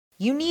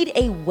You need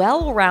a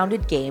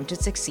well-rounded game to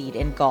succeed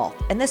in golf,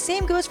 and the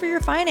same goes for your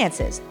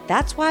finances.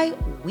 That's why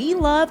we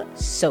love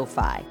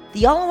SoFi,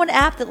 the all-in-one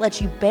app that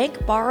lets you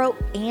bank, borrow,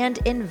 and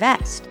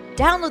invest.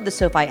 Download the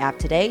SoFi app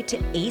today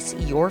to ace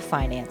your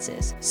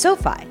finances.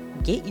 SoFi,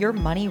 get your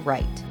money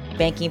right.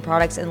 Banking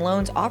products and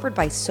loans offered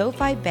by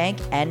SoFi Bank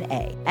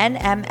N.A.,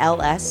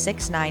 NMLS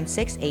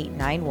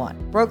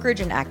 696891.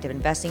 Brokerage and active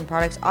investing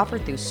products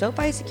offered through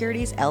SoFi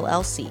Securities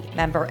LLC.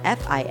 Member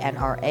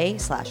FINRA/SIPC.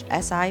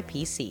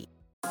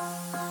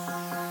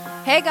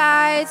 Hey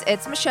guys,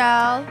 it's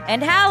Michelle.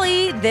 And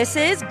Hallie, this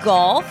is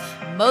Golf.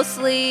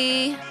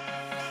 Mostly.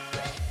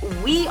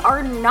 We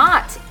are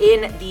not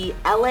in the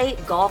LA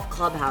Golf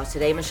Clubhouse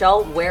today.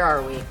 Michelle, where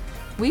are we?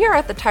 We are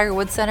at the Tiger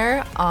Woods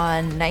Center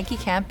on Nike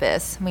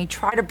campus. We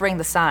tried to bring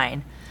the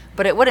sign,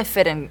 but it wouldn't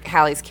fit in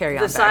Hallie's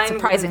carry-on bag,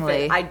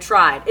 surprisingly. I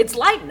tried. It's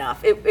light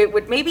enough. It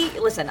would maybe,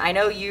 listen, I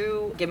know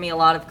you give me a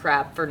lot of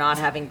crap for not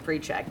having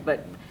pre-check,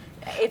 but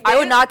I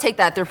would not take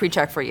that through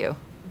pre-check for you.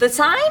 The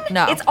sign?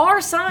 No. It's our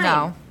sign.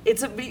 No. It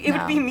would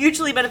be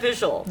mutually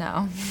beneficial.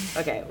 No.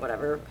 Okay,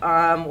 whatever.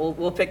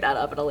 We'll pick that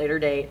up at a later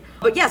date.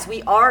 But yes,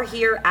 we are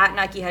here at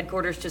Nike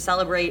headquarters to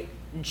celebrate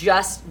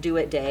Just Do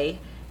It Day,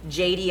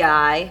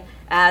 JDI,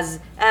 as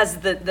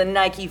the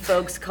Nike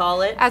folks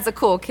call it. As the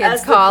cool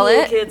kids call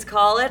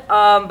it.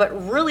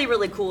 But really,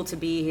 really cool to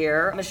be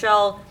here.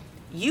 Michelle,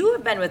 you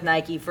have been with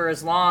Nike for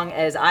as long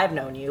as I've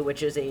known you,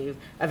 which is a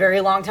very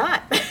long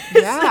time.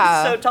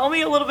 Yeah. So tell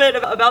me a little bit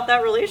about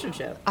that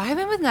relationship. I've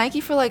been with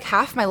Nike for like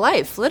half my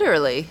life,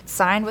 literally.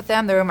 Signed with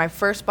them. They were my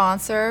first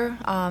sponsor,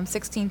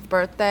 16th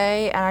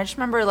birthday. And I just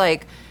remember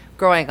like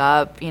growing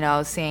up,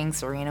 seeing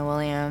Serena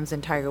Williams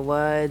and Tiger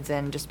Woods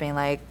and just being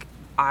like,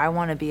 I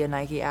want to be a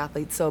Nike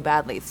athlete so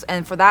badly.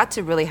 And for that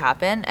to really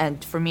happen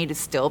and for me to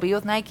still be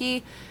with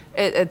Nike,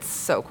 it's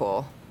so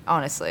cool,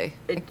 honestly.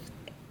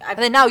 And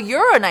then now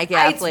you're a Nike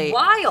athlete. It's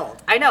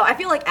wild. I know. I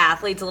feel like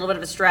athlete's a little bit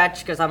of a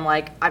stretch because I'm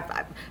like,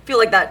 I feel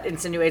like that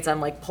insinuates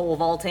I'm like pole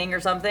vaulting or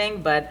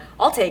something, but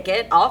I'll take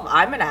it.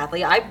 I'm an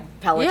athlete. I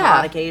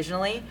Peloton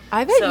occasionally.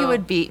 I bet you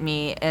would beat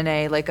me in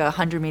a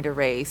 100-meter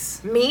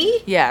race.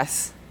 Me?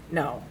 Yes.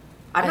 No.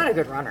 I'm not a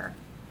good runner.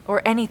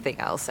 Or anything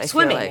else, I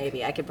Swimming, feel like.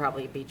 Maybe. I could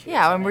probably beat you.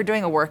 Yeah, when we're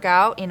doing a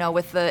workout,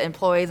 with the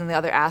employees and the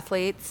other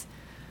athletes.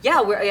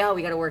 Yeah, we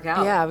got to work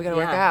out. Yeah, we got to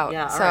work out.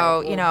 Yeah,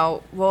 so,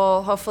 right.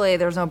 We'll hopefully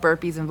there's no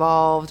burpees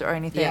involved or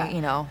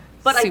anything,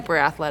 but super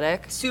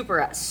athletic.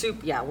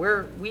 Yeah,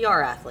 we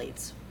are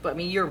athletes. But I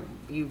mean, you're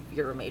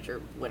a major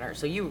winner,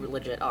 so you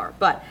legit are.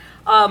 But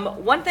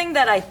one thing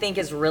that I think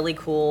is really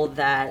cool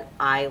that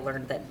I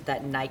learned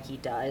that Nike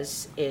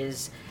does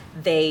is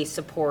they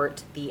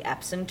support the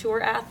Epson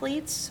Tour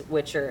athletes,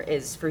 which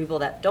is for people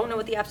that don't know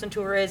what the Epson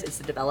Tour is, it's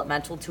the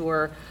developmental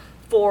tour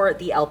for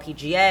the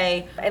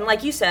LPGA. And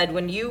like you said,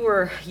 when you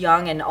were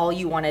young and all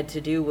you wanted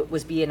to do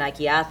was be a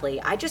Nike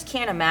athlete, I just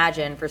can't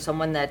imagine for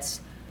someone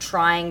that's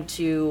trying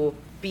to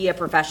be a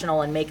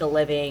professional and make a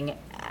living,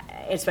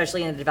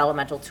 especially in the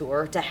developmental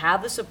tour, to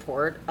have the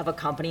support of a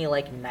company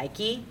like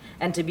Nike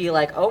and to be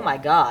like, oh my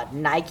God,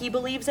 Nike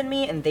believes in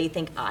me and they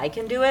think I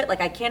can do it.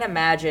 Like, I can't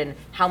imagine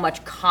how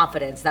much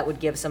confidence that would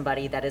give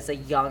somebody that is a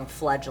young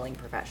fledgling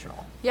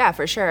professional. Yeah,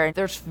 for sure.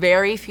 There's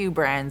very few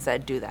brands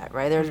that do that,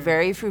 right? There's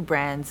very few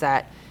brands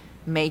that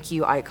make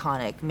you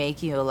iconic,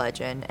 make you a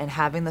legend, and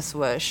having the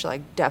swoosh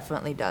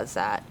definitely does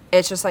that.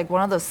 It's just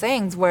one of those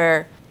things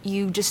where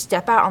you just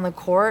step out on the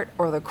court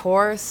or the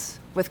course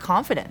with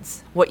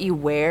confidence. What you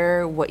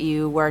wear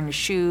in your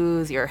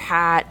shoes, your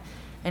hat,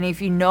 and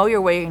if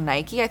you're wearing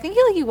Nike, I think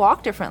you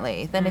walk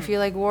differently than if you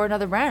wore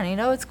another brand.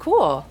 It's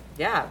cool.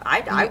 Yeah,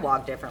 I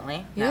walk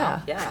differently.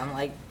 Yeah. Yeah, I'm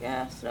like,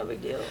 it's no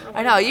big deal.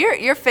 I know,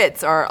 your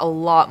fits are a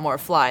lot more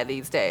fly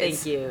these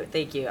days.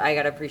 Thank you. I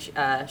got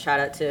to shout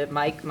out to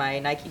Mike, my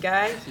Nike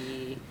guy.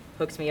 He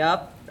hooks me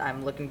up.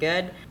 I'm looking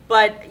good.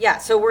 But yeah,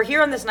 so we're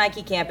here on this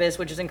Nike campus,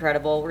 which is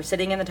incredible. We're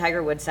sitting in the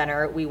Tiger Woods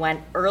Center. We went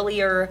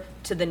earlier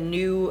to the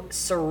new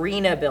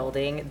Serena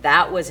building.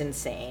 That was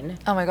insane.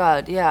 Oh my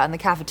God, yeah. In the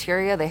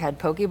cafeteria, they had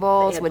Poke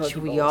Bowls, which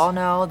we all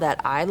know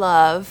that I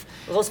love.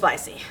 A little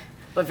spicy,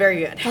 but very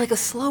good. Like a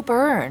slow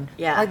burn.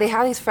 Yeah. They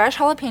have these fresh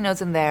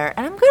jalapenos in there.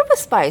 And I'm good with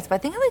spice, but I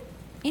think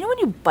when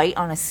you bite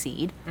on a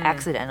seed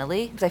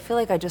accidentally, because I feel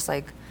like I just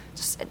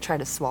try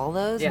to swallow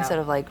those instead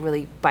of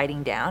really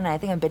biting down. And I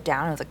think I bit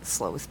down and it was the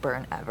slowest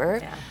burn ever.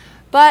 Yeah.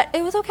 But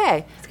it was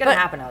okay. It's going to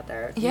happen out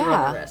there. Yeah. You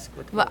run the risk.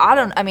 But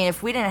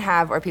if we didn't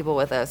have our people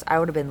with us, I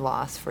would have been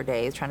lost for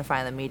days trying to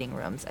find the meeting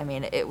rooms. I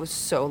mean, it was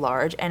so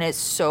large and it's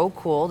so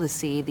cool to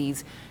see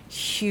these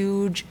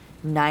huge,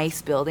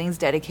 nice buildings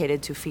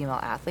dedicated to female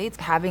athletes.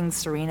 Having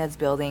Serena's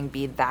building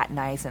be that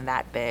nice and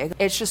that big,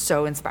 it's just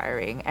so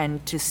inspiring.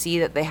 And to see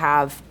that they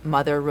have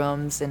mother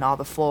rooms in all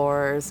the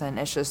floors, and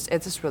it's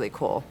just really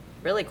cool.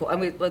 Really cool.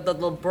 And the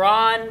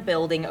LeBron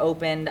building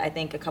opened, I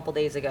think, a couple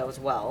days ago as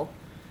well.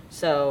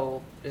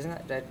 So,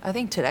 isn't that? I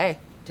think today.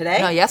 Today?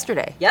 No,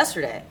 yesterday.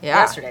 Yesterday. Yeah.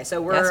 Yesterday.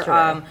 So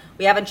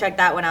we haven't checked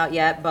that one out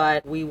yet,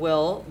 but we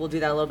will. We'll do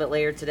that a little bit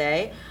later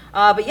today.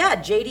 But yeah,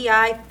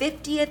 JDI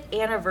 50th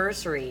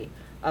anniversary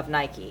of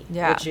Nike,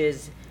 which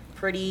is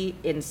pretty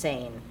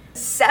insane.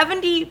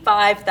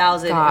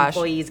 75,000 Gosh.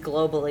 employees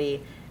globally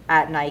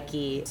at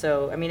Nike.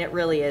 So, I mean, it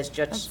really is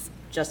just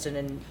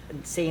an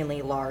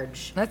insanely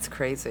large That's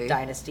crazy.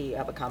 dynasty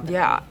of a company.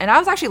 Yeah, and I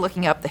was actually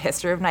looking up the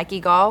history of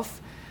Nike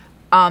Golf.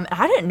 And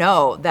I didn't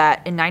know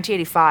that in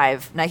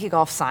 1985, Nike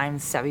Golf signed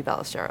Seve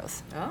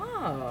Ballesteros.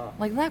 Oh.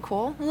 Like, isn't that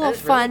cool? A little is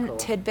really fun cool.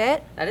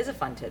 tidbit. That is a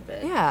fun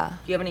tidbit. Yeah.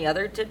 Do you have any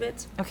other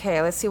tidbits? Okay,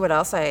 let's see what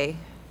else I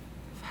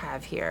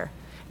have here.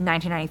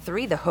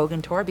 1993, the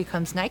Hogan Tour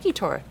becomes Nike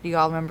Tour. Do you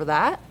all remember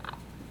that?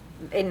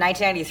 In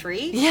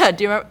 1993? Yeah,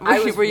 do you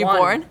remember? Were you one.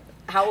 born?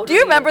 How old Do you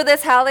were remember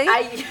this, Hallie?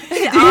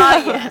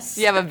 Yes.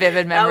 You have a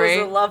vivid memory.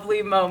 That was a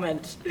lovely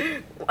moment.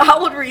 How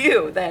old were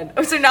you then?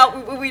 Oh, so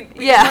now we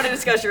Yeah. want to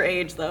discuss your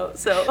age, though.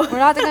 So We're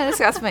not going to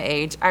discuss my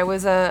age. I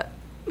was a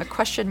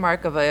question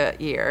mark of a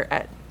year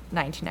at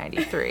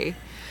 1993.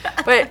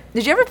 But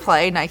did you ever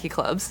play Nike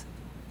clubs?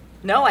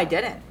 No, I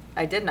didn't.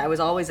 I was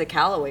always a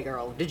Callaway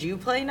girl. Did you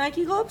play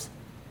Nike clubs?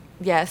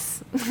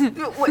 Yes.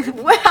 Wait,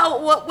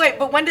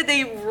 but when did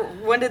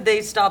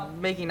they stop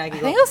making Nike I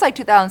clubs? think it was like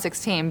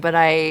 2016, but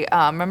I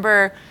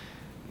remember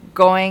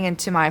going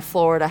into my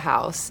Florida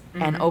house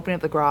and opening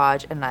up the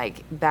garage, and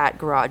like that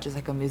garage is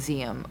like a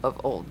museum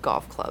of old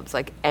golf clubs.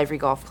 Like every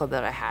golf club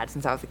that I had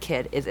since I was a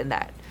kid is in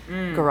that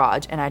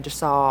garage, and I just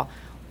saw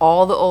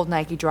all the old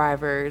Nike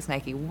drivers,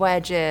 Nike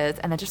wedges,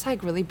 and it just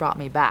like really brought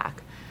me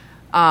back.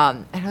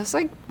 And it was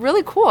like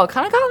really cool. It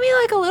kind of got me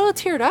like a little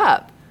teared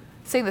up.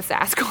 Saying the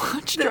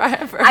Sasquatch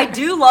driver. I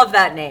do love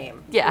that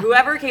name. Yeah.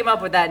 Whoever came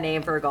up with that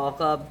name for a golf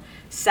club,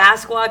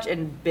 Sasquatch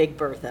and Big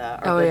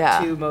Bertha are the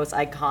two most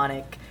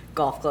iconic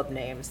golf club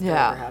names there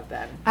ever have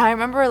been. I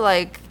remember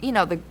like,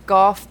 the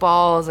golf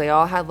balls, they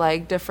all had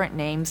like different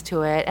names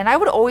to it. And I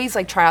would always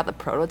like try out the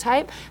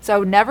prototype. So I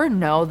would never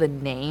know the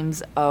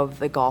names of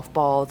the golf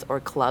balls or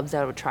clubs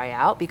that I would try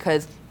out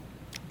because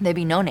they'd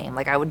be no name.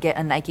 Like I would get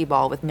a Nike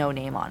ball with no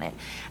name on it.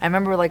 I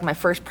remember like my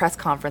first press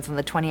conference when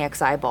the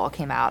 20XI ball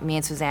came out. Me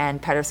and Suzanne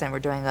Pedersen were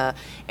doing a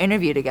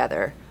interview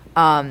together.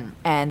 And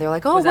they're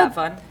like, oh, was that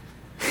fun?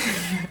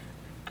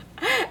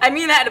 I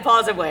mean that in a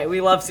positive way.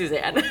 We love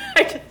Suzanne.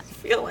 I just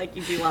feel like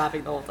you'd be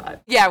laughing the whole time.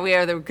 Yeah,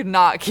 they could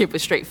not keep a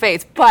straight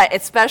face, but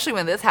especially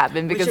when this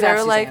happened because we should they have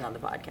were like, Suzanne on the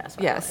podcast.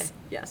 By yes, the way.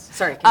 Yes.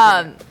 Sorry.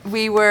 Continue.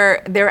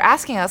 They were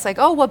asking us like,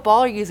 oh, what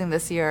ball are you using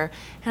this year?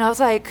 And I was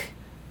like,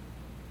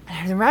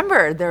 I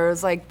remember there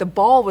was like the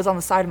ball was on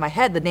the side of my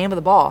head, the name of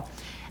the ball,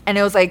 and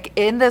it was like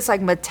in this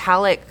like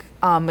metallic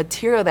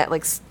material that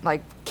like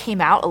came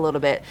out a little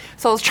bit.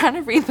 So I was trying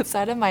to read the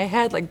side of my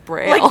head like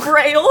Braille. Like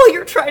Braille,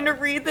 you're trying to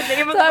read the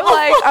name of the ball.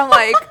 I'm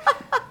like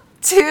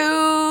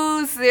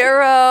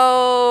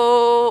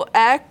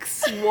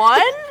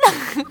 20X1.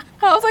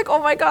 I was like,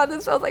 oh my god,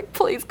 this. I was like,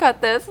 please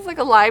cut this. It's like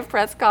a live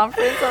press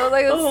conference. I was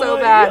like, it's so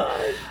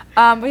bad.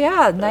 But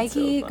yeah,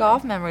 Nike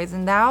golf memories,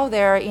 and now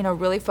they're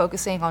really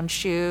focusing on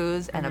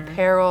shoes and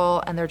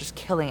apparel, and they're just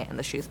killing it in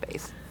the shoe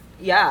space.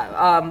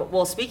 Yeah.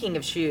 Well, speaking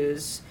of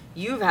shoes,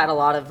 you've had a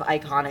lot of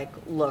iconic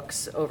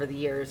looks over the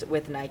years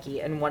with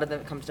Nike, and one of them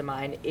that comes to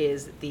mind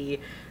is the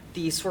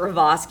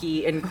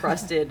Swarovski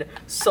encrusted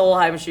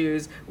Solheim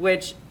shoes,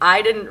 which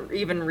I didn't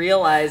even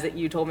realize that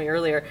you told me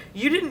earlier.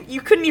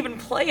 You couldn't even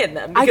play in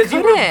them because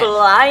you were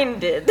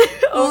blinded.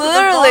 Literally.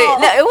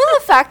 No, it wasn't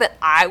the fact that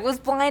I was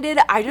blinded.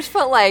 I just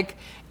felt like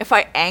if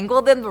I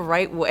angled them the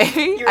right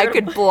way, I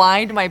could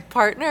blind my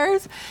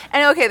partners.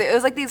 And okay, it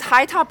was like these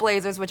high top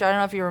blazers, which I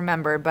don't know if you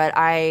remember, but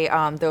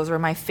those were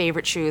my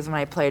favorite shoes when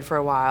I played for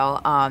a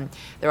while.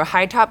 They were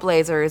high top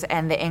blazers,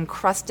 and they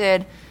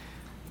encrusted,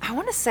 I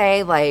want to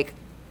say like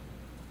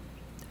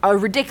a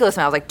ridiculous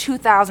amount, like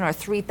 2,000 or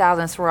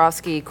 3,000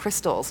 Swarovski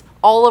crystals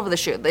all over the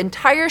shoe. The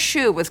entire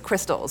shoe was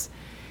crystals.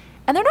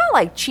 And they're not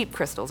like cheap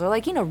crystals. They're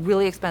like,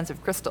 really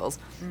expensive crystals.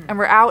 And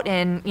we're out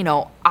in,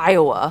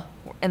 Iowa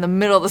in the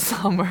middle of the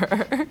summer.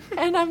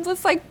 And I'm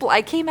just like,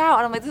 I came out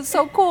and I'm like, this is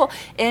so cool.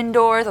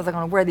 Indoors, I was like, I'm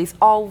going to wear these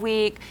all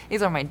week.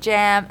 These are my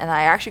jam. And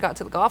I actually got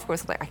to the golf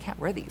course. I was like, I can't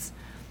wear these.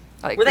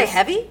 Like, were they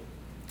heavy?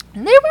 They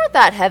weren't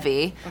that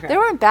heavy. Okay. They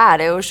weren't bad.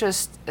 It was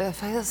just,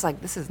 if I was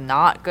like, this is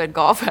not good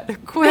golf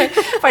etiquette.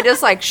 If I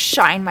just like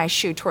shine my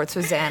shoe towards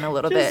Suzanne a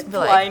little just bit.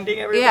 Blinding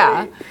like, everybody.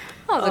 Yeah.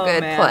 That was a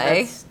good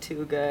play. That's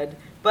too good.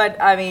 But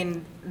I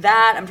mean,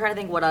 I'm trying to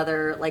think what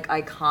other like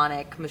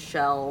iconic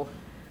Michelle,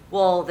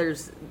 well,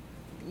 there's,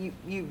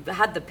 you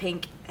had the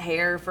pink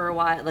hair for a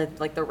while,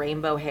 like the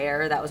rainbow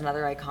hair. That was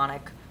another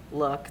iconic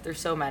look. There's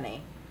so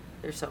many.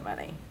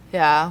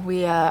 Yeah,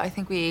 I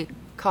think we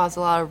caused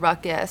a lot of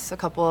ruckus.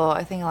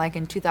 I think like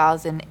in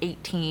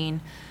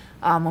 2018,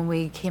 when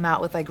we came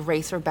out with like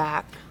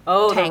racerback.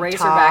 Oh, tank the racerback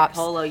tops.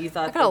 Polo. You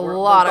thought I got a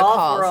lot of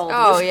calls.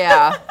 Oh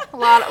yeah, a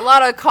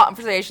lot of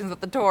conversations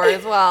with the tour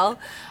as well.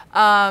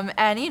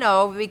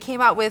 And we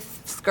came out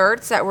with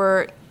skirts that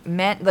were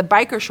the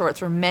biker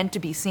shorts were meant to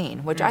be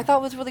seen, which I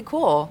thought was really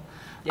cool.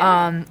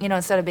 Yeah.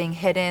 Instead of being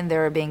hidden, they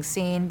were being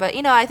seen. But,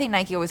 I think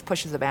Nike always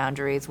pushes the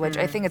boundaries, which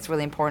I think it's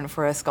really important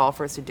for us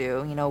golfers to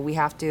do. We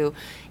have to,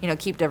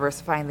 keep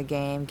diversifying the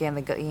game, getting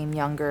the game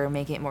younger,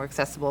 making it more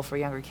accessible for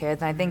younger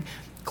kids. And I think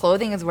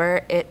clothing is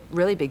where it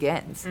really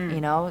begins,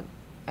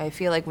 I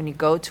feel like when you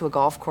go to a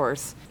golf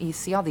course, you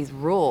see all these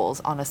rules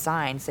on a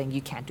sign saying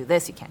you can't do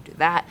this, you can't do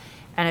that.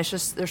 And it's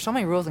just, there's so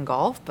many rules in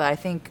golf, but I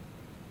think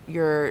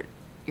your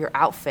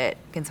outfit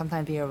can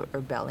sometimes be a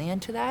rebellion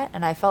to that.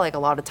 And I felt like a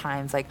lot of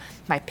times, like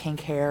my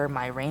pink hair,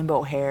 my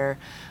rainbow hair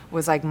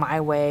was like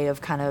my way of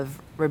kind of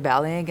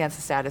rebelling against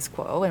the status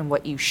quo and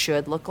what you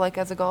should look like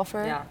as a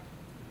golfer. Yeah.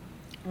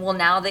 Well,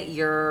 now that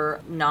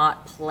you're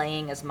not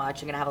playing as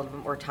much, you're going to have a little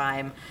bit more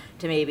time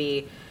to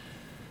maybe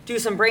do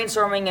some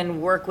brainstorming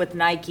and work with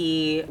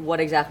Nike.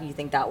 What exactly do you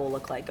think that will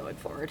look like going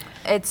forward?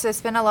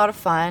 It's been a lot of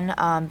fun.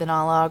 Been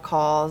on a lot of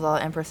calls, a lot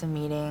of in-person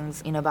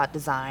meetings, about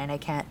design. I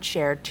can't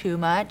share too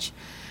much,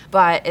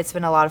 but it's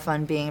been a lot of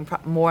fun being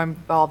more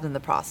involved in the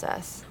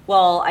process.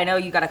 Well, I know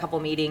you got a couple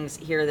meetings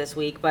here this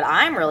week, but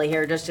I'm really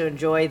here just to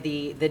enjoy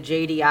the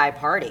JDI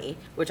party,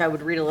 which I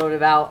would read a little bit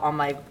about on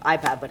my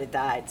iPad, but it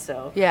died.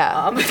 So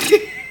yeah.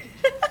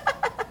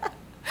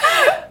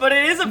 But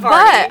it is a party.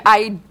 But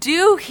I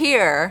do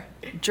hear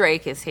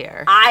Drake is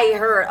here. I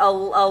heard a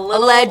little.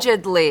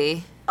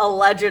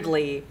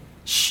 Allegedly.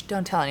 Shh!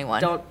 Don't tell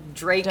anyone.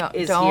 Drake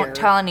is here. Don't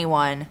tell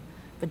anyone.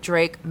 But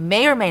Drake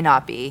may or may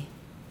not be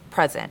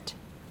present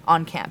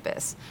on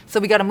campus. So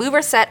we got to move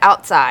our set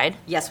outside.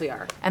 Yes, we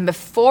are. And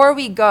before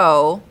we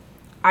go,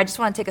 I just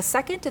want to take a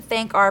second to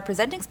thank our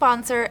presenting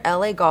sponsor,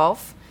 LA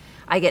Golf.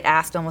 I get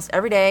asked almost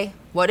every day,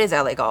 what is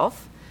LA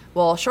Golf?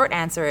 Well, short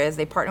answer is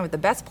they partner with the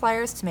best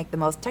players to make the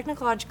most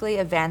technologically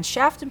advanced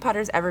shaft and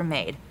putters ever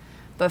made.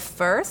 But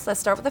first, let's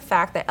start with the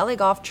fact that LA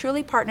Golf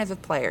truly partners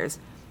with players.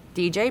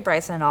 DJ,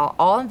 Bryson, and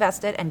all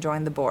invested and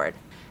joined the board.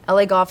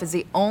 LA Golf is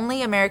the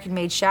only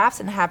American-made shafts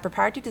and have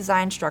proprietary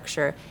design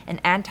structure and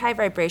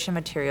anti-vibration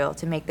material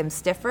to make them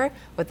stiffer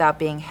without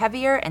being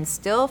heavier and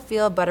still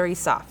feel buttery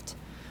soft.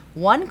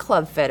 One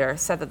club fitter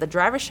said that the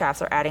driver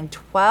shafts are adding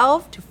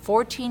 12 to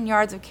 14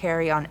 yards of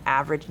carry on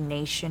average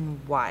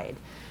nationwide.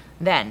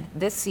 Then,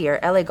 this year,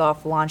 LA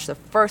Golf launched the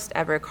first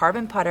ever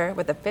carbon putter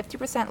with a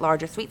 50%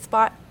 larger sweet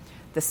spot,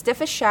 the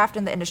stiffest shaft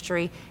in the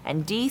industry,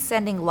 and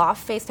descending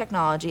loft face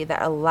technology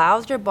that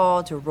allows your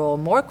ball to roll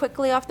more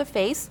quickly off the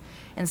face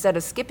instead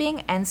of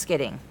skipping and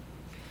skidding.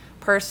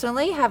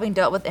 Personally, having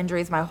dealt with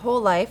injuries my whole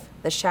life,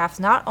 the shafts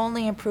not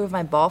only improve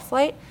my ball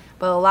flight,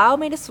 but allow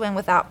me to swing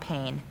without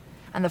pain.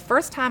 And the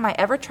first time I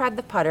ever tried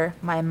the putter,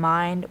 my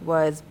mind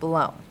was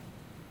blown.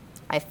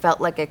 I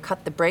felt like I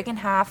cut the break in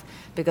half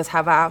because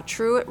of how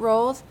true it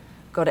rolls.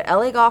 Go to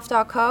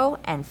lagolf.co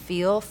and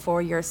feel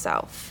for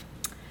yourself.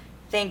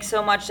 Thanks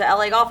so much to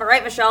LA Golf. All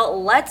right,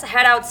 Michelle, let's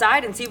head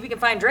outside and see if we can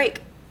find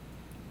Drake.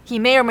 He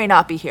may or may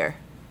not be here.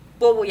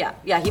 Well,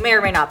 yeah, he may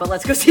or may not, but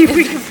let's go see if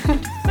we can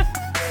find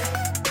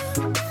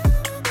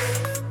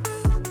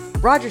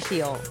Roger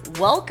Steele,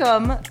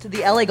 welcome to the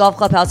LA Golf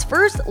Clubhouse.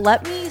 First,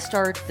 let me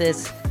start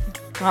this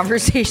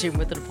conversation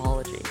with an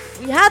apology.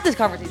 We had this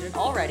conversation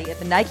already at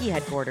the Nike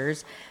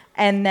headquarters,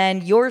 and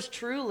then yours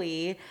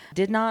truly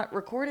did not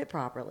record it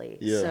properly.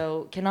 Yeah.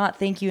 So cannot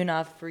thank you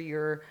enough for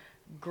your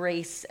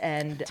grace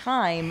and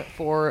time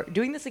for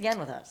doing this again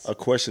with us. A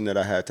question that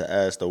I had to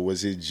ask, though,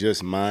 was it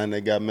just mine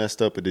that got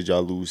messed up, or did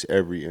y'all lose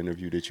every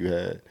interview that you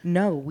had?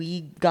 No,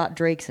 we got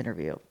Drake's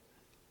interview.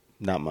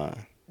 Not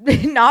mine.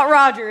 Not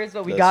Rogers,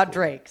 but we got cool.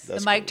 Drake's.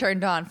 The mic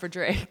turned on for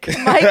Drake.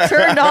 Mike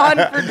turned on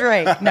for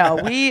Drake. No,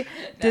 we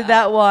did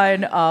that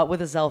one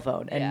with a cell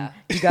phone. And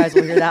you guys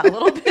will hear that a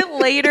little bit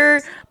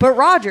later. But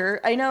Roger,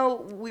 I know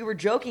we were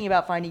joking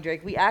about finding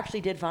Drake. We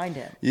actually did find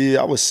him.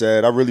 Yeah, I was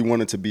sad. I really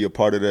wanted to be a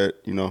part of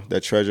that,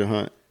 that treasure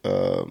hunt.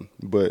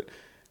 But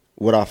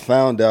what I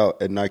found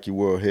out at Nike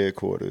World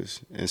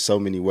Headquarters in so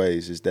many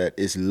ways is that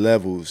it's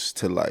levels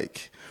to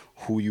like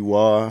who you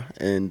are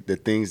and the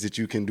things that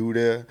you can do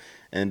there.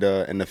 And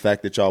the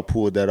fact that y'all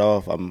pulled that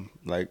off, I'm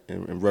like,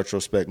 in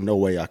retrospect, no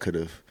way I could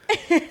have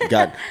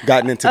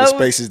gotten into the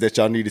spaces that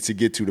y'all needed to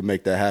get to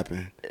make that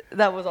happen.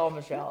 That was all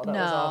Michelle. That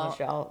was all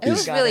Michelle. It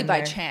was really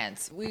by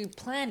chance. We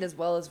planned as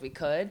well as we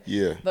could.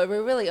 Yeah. But we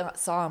really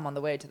saw him on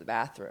the way to the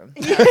bathroom.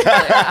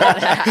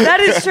 That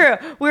is true.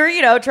 We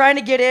were, trying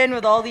to get in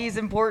with all these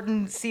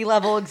important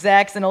C-level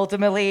execs, and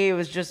ultimately it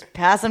was just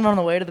passing them on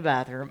the way to the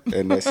bathroom.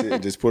 And that's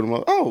it. Just put them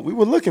up. Oh, we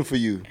were looking for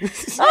you.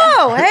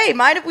 Oh, hey,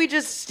 mind if we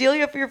just steal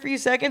you for a few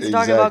seconds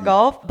talking about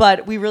golf?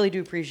 But we really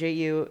do appreciate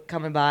you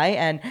coming by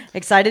and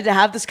excited to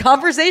have this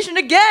conversation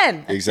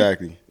again.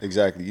 Exactly.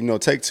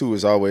 Take two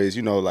is always,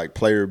 like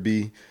player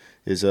B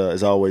is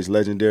always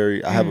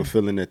legendary. I have a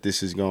feeling that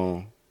this is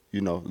going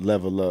to,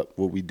 level up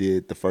what we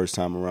did the first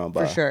time around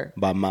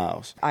by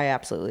miles. I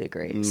absolutely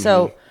agree. Mm-hmm.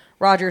 So,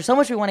 Roger, so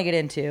much we want to get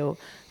into.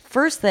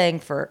 First thing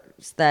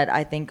first that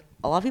I think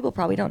a lot of people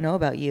probably don't know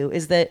about you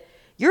is that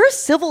You're a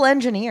civil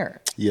engineer.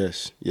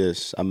 Yes.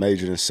 I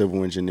majored in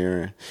civil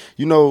engineering.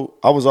 You know,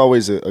 I was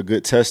always a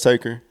good test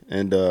taker,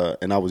 and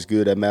I was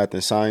good at math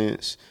and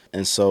science.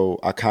 And so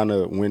I kind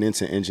of went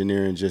into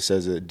engineering just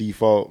as a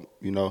default.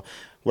 You know,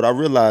 what I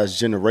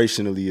realized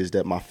generationally is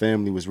that my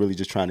family was really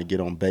just trying to get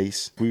on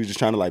base. We were just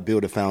trying to like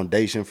build a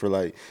foundation for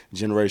like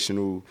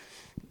generational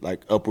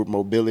like upward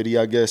mobility,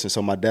 I guess. And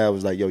so my dad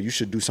was like, yo, you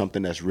should do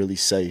something that's really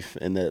safe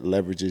and that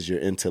leverages your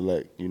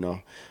intellect, you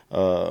know.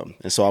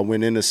 And so I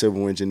went into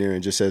civil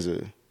engineering just as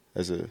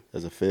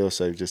a fail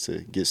safe, just to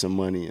get some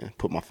money and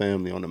put my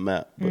family on the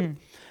map. But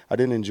I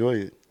didn't enjoy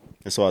it.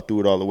 And so I threw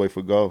it all away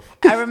for golf.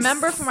 I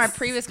remember from our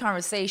previous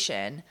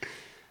conversation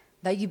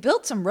that you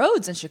built some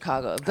roads in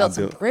Chicago, built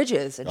some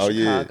bridges in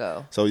Chicago.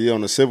 Yeah. So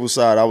on the civil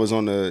side, I was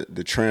on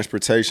the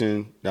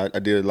transportation. I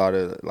did a lot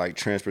of like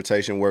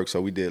transportation work. So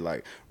we did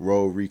like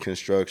road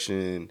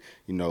reconstruction,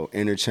 you know,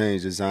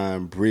 interchange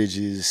design,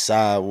 bridges,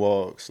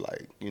 sidewalks,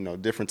 like, you know,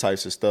 different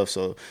types of stuff.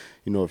 So,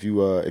 you know, if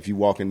you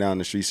walking down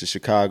the streets of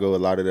Chicago, a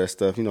lot of that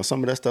stuff, you know,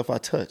 some of that stuff I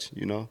touch,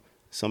 you know,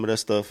 some of that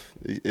stuff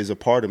is a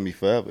part of me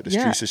forever. The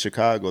streets of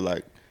Chicago,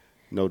 like,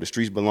 you know, the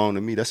streets belong to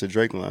me. That's a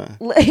Drake line.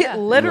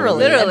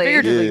 Literally. And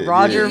figuratively. Yeah,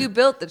 Roger. You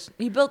built the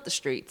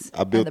streets.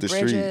 I built the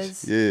bridges.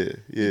 streets.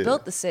 Yeah. You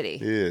built the city.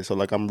 Yeah. So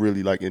like I'm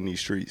really like in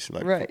these streets.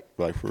 Like, right.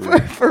 Like for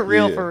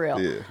real. For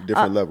real. Yeah.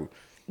 Different level.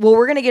 Well,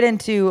 we're going to get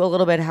into a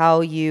little bit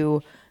how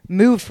you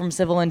moved from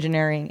civil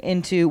engineering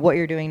into what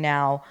you're doing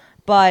now.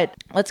 But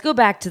let's go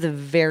back to the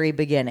very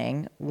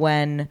beginning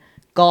when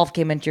golf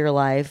came into your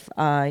life.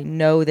 I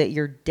know that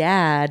your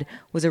dad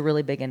was a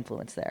really big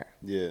influence there.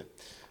 Yeah.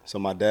 So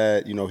my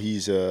dad, you know,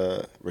 he's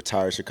a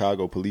retired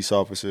Chicago police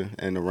officer,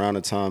 and around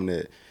the time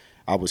that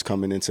I was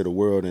coming into the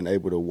world and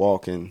able to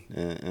walk and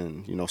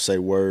you know, say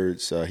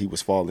words, he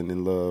was falling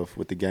in love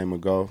with the game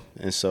of golf.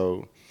 And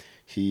so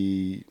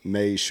he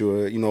made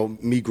sure, you know,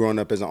 me growing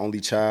up as an only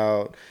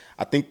child,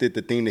 I think that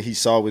the thing that he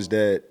saw was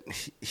that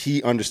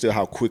he understood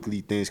how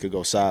quickly things could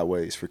go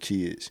sideways for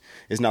kids.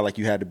 It's not like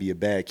you had to be a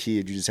bad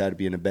kid. You just had to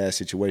be in a bad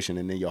situation,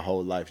 and then your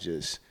whole life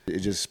just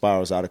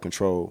spirals out of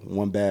control.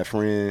 One bad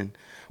friend,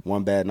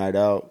 one bad night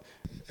out.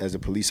 As a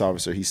police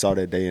officer, he saw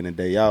that day in and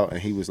day out,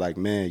 and he was like,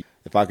 man,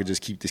 if I could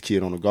just keep this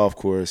kid on the golf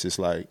course, it's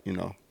like, you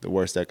know, the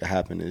worst that could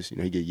happen is, you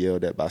know, he get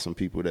yelled at by some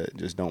people that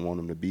just don't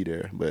want him to be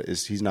there, but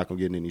he's not going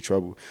to get in any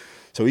trouble.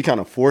 So he kind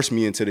of forced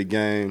me into the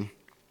game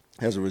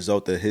as a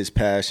result of his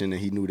passion,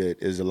 and he knew that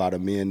there's a lot of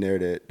men there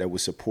that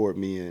would support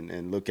me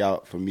and look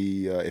out for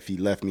me if he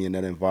left me in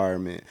that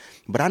environment.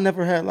 But I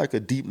never had like a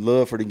deep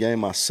love for the game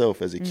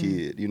myself as a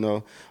kid, you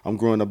know. I'm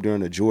growing up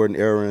during the Jordan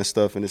era and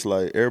stuff, and it's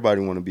like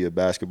everybody want to be a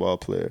basketball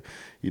player,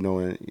 you know,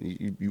 and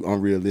you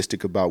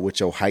unrealistic about what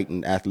your height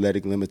and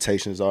athletic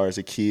limitations are as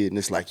a kid, and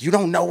it's like, you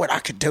don't know what I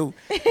could do.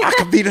 I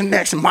could be the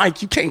next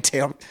Mike. You can't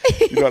tell me.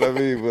 You know what I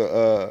mean?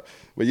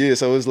 But yeah,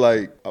 so it's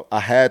like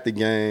I had the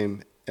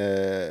game.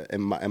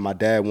 And my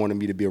dad wanted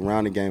me to be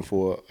around the game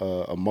for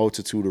a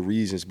multitude of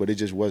reasons, but it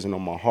just wasn't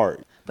on my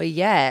heart. But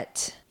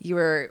yet, you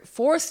were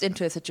forced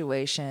into a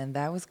situation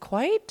that was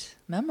quite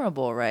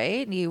memorable,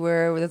 right?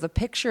 There's a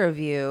picture of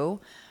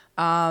you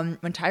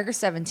when Tiger's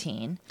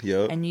 17,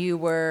 and you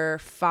were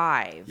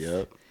 5.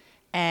 Yep.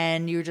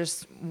 And you were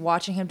just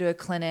watching him do a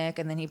clinic,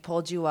 and then he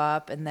pulled you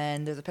up, and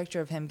then there's a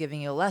picture of him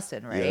giving you a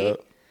lesson, right?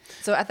 Yep.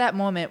 So at that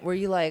moment, were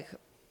you like,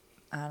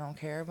 I don't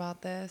care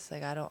about this.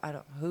 Like, I don't,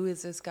 who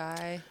is this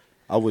guy?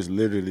 I was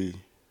literally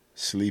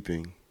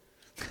sleeping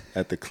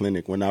at the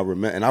clinic when I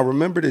remember. And I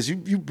remember this.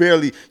 You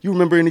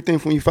remember anything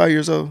from when you 5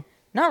 years old?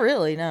 Not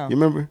really, no. You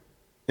remember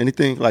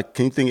anything? Like,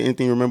 can you think of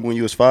anything you remember when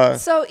you was 5?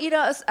 So, you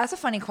know, that's a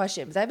funny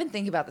question because I've been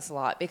thinking about this a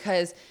lot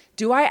because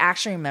do I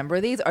actually remember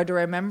these or do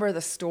I remember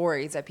the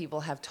stories that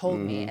people have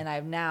told me and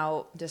I've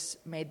now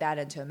just made that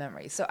into a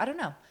memory? So I don't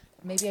know.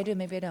 Maybe I do,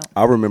 maybe I don't.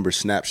 I remember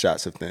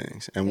snapshots of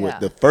things. And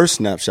the first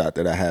snapshot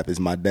that I have is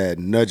my dad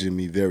nudging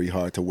me very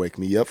hard to wake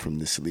me up from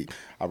this sleep.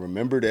 I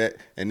remember that.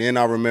 And then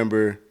I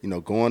remember, you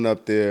know, going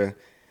up there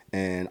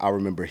and I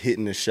remember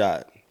hitting the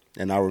shot.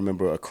 And I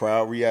remember a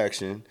crowd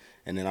reaction.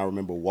 And then I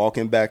remember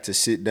walking back to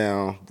sit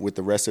down with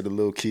the rest of the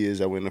little kids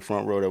that were in the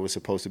front row that were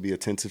supposed to be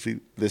attentively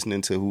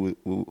listening to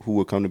who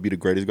would come to be the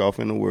greatest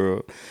golfer in the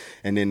world.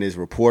 And then this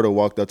reporter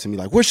walked up to me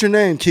like, "What's your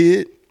name,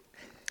 kid?"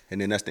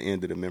 And then that's the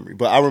end of the memory.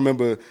 But I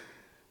remember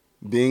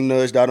being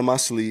nudged out of my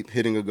sleep,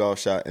 hitting a golf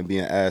shot, and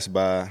being asked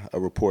by a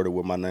reporter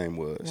what my name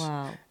was.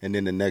 Wow. And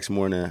then the next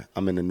morning,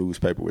 I'm in the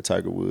newspaper with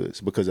Tiger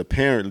Woods because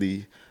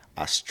apparently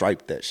I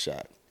striped that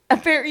shot.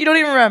 You don't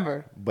even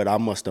remember. But I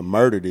must have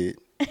murdered it.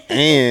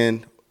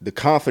 And the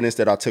confidence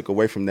that I took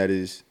away from that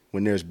is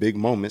when there's big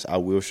moments, I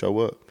will show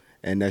up.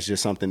 And that's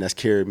just something that's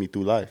carried me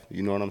through life.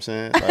 You know what I'm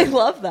saying? I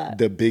love that.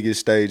 The biggest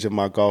stage of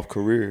my golf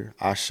career,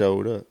 I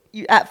showed up.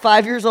 At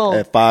 5 years old?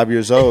 At 5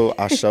 years old,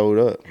 I showed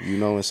up, you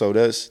know, and so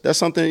that's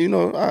something, you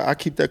know, I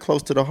keep that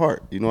close to the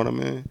heart. You know what I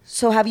mean?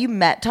 So have you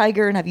met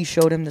Tiger and have you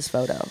showed him this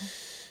photo?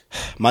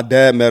 My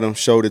dad met him,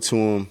 showed it to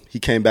him. He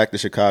came back to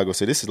Chicago,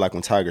 said this is like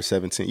when Tiger's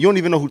 17. You don't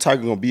even know who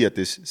Tiger going to be at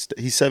this.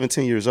 He's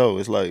 17 years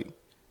old. It's like,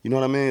 You know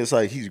what I mean? It's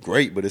like he's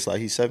great, but it's like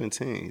he's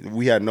 17.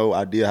 We had no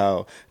idea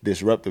how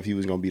disruptive he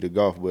was going to be to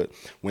golf. But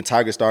when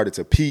Tiger started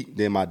to peak,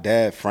 then my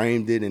dad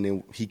framed it, and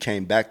then he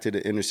came back to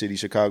the inner city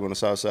Chicago on the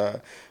south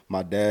side.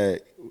 My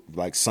dad,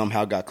 like,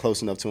 somehow got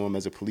close enough to him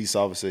as a police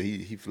officer.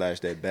 He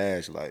flashed that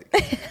badge. Like,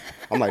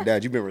 I'm like,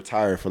 Dad, you've been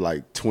retired for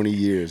like 20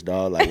 years,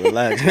 dog. Like,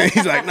 relax.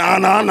 He's like,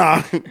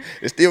 nah.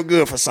 It's still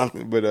good for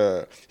something.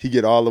 But he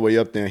get all the way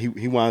up there, and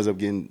he winds up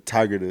getting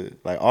Tiger to,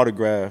 like,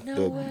 autograph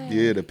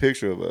the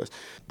picture of us.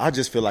 I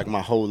just feel like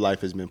my whole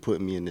life has been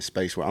putting me in this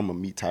space where I'm going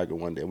to meet Tiger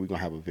one day. We're going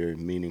to have a very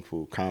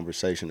meaningful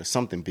conversation. There's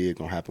something big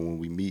going to happen when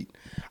we meet.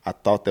 I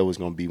thought that was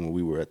going to be when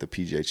we were at the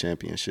PGA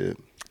Championship.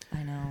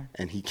 I know.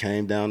 And he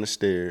came down the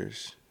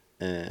stairs,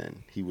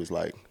 and he was,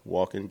 like,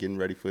 walking, getting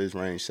ready for his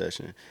range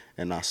session.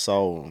 And I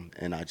saw him,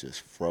 and I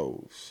just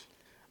froze.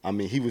 I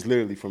mean, he was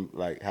literally from,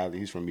 like, Hallie,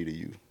 he's from me to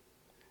you.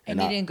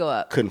 And he didn't go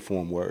up. Couldn't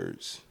form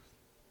words.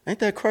 Ain't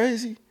that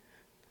crazy?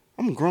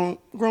 I'm a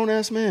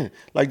grown-ass man.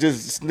 Like,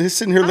 just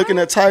sitting here looking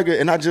at Tiger,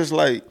 and I just,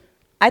 like...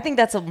 I think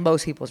that's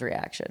most people's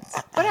reactions.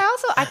 But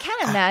I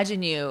can't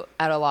imagine you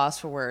at a loss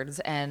for words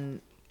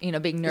and, you know,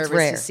 being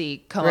nervous to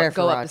see go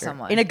up to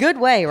someone. In a good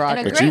way,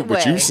 Roger.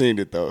 But you've seen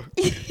it, though.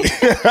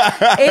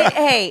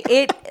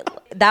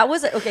 That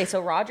was... Okay, so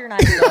Roger and I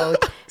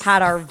both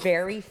had our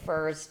very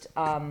first...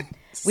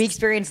 we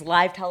experienced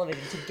live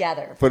television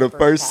together for the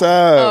first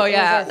time. Oh,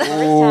 yeah. It was our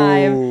first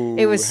time.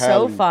 It was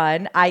so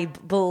fun. I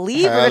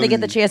believe we're going to get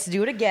the chance to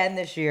do it again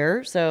this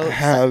year. So,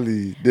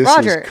 Hallie, this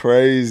Roger, is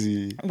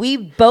crazy. We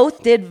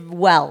both did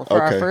well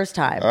for our first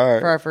time. All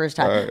right. For our first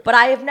time. All right. But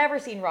I have never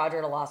seen Roger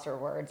at a loss for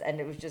words. And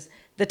it was just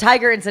the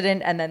Tiger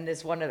incident and then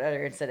this one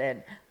other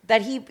incident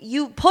that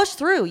you pushed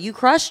through. You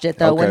crushed it,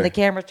 though, when the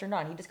cameras turned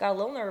on. He just got a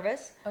little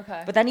nervous.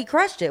 Okay. But then he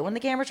crushed it when the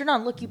cameras turned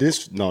on. Look, you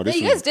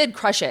guys did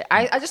crush it.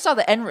 I just saw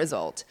the end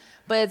result.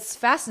 But it's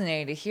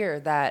fascinating to hear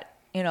that,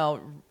 you know,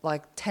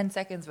 like 10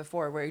 seconds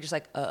before where you're just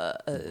like,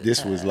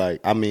 This was like,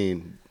 I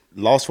mean,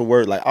 lost for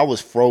word. Like, I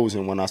was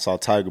frozen when I saw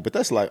Tiger, but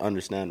that's, like,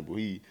 understandable.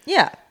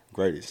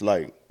 Greatest.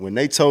 Like, when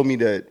they told me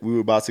that we were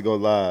about to go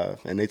live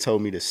and they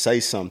told me to say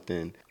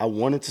something, I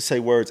wanted to say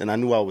words, and I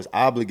knew I was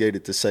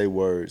obligated to say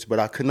words, but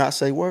I could not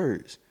say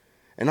words.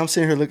 And I'm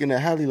sitting here looking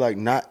at Hallie, like,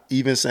 not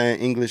even saying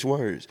English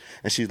words.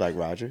 And she's like,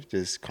 Roger,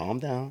 just calm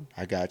down.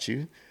 I got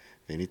you.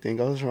 If anything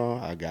goes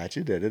wrong, I got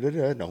you.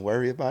 Da-da-da-da. Don't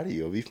worry about it.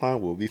 You'll be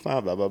fine. We'll be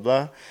fine. Blah, blah,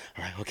 blah.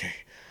 All right,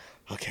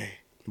 okay.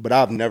 But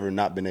I've never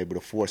not been able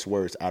to force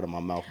words out of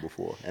my mouth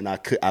before. And I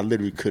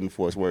literally couldn't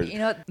force words. You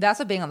know, that's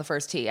what being on the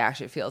first tee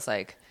actually feels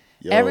like.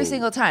 Every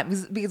single time.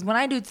 Because when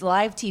I do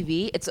live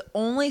TV, it's the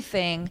only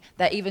thing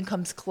that even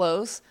comes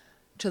close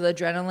to the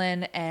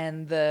adrenaline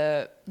and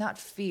the, not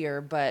fear,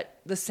 but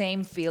the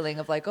same feeling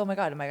of like, oh my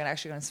God, am I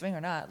actually going to swing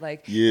or not?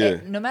 Like,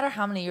 no matter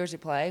how many years you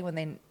play,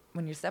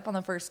 when you step on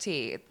the first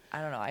tee, I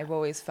don't know, I've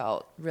always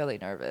felt really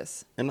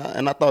nervous. And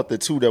I thought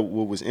that too, that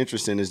what was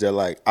interesting is that,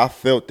 like, I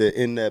felt that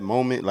in that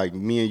moment, like,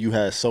 me and you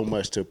had so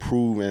much to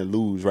prove and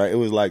lose, right? It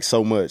was like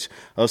so much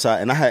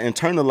upside. And I had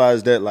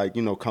internalized that, like,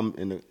 you know, come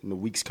in the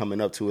weeks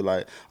coming up to it,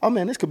 like, oh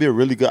man, this could be a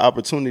really good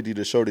opportunity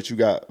to show that you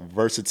got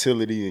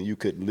versatility and you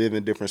could live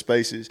in different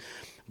spaces.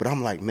 But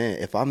I'm like, man,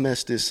 if I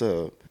mess this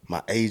up,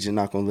 my agent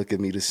not gonna look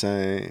at me the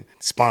same.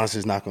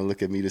 Sponsors not gonna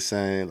look at me the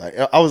same. Like,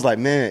 I was like,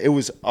 man, it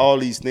was all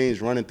these things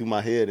running through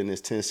my head in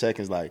this 10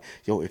 seconds. Like,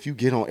 yo, if you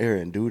get on air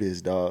and do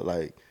this, dog,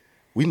 like,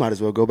 we might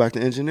as well go back to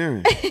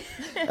engineering.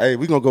 Hey,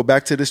 we gonna go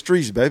back to the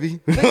streets, baby.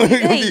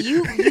 Hey,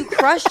 you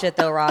crushed it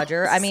though,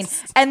 Roger. I mean,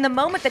 and the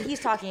moment that he's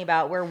talking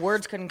about where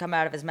words couldn't come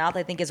out of his mouth,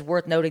 I think is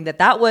worth noting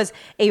that was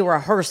a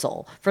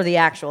rehearsal for the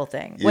actual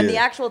thing. When the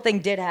actual thing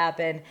did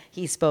happen,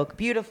 he spoke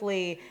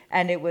beautifully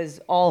and it was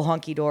all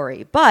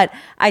hunky-dory. But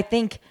I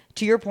think,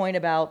 to your point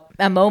about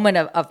a moment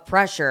of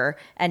pressure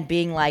and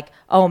being like,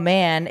 oh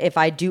man, if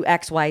I do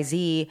X, Y,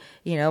 Z,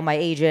 you know, my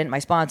agent, my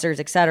sponsors,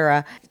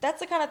 etc. That's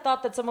the kind of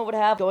thought that someone would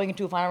have going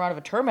into a final round of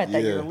a tournament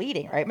that you're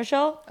leading, right,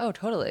 Michelle? Oh,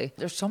 totally.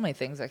 There's so many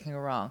things that can go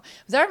wrong.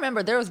 Because I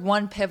remember there was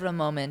one pivotal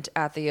moment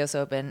at the US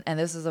Open, and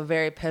this is a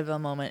very pivotal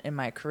moment in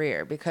my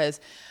career because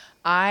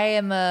I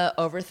am a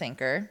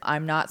overthinker.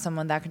 I'm not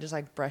someone that can just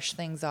like brush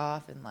things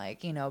off and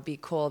like, you know, be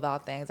cool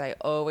about things. I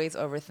always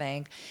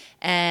overthink.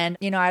 And,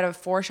 you know, I had a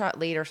 4-shot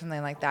lead or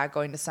something like that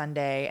going to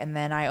Sunday. And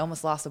then I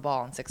almost lost the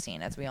ball in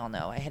 16, as we all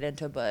know. I hit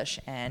into a bush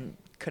and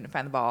couldn't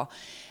find the ball.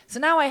 So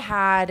now I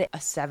had a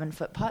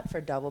 7-foot putt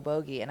for double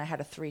bogey and I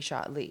had a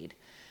 3-shot lead.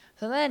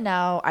 So then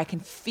now I can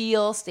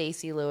feel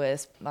Stacey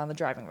Lewis on the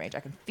driving range.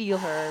 I can feel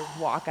her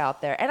walk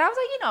out there. And I was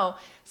like, you know,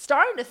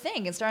 starting to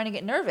think and starting to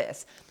get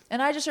nervous.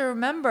 And I just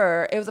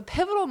remember it was a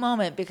pivotal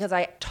moment because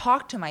I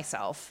talked to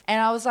myself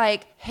and I was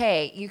like,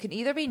 hey, you can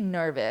either be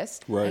nervous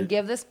and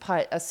give this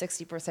putt a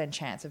 60%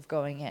 chance of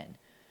going in.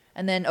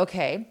 And then,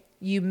 okay,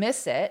 you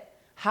miss it.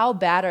 How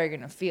bad are you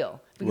going to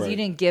feel? Because you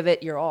didn't give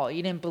it your all.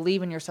 You didn't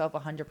believe in yourself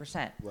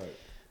 100%. Right.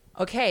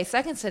 Okay,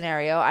 second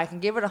scenario, I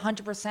can give it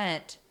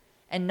 100%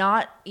 and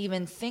not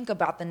even think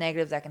about the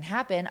negatives that can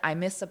happen. I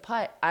miss a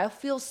putt. I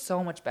feel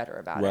so much better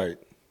about it. Right.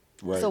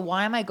 Right. So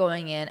why am I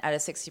going in at a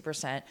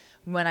 60%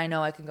 when I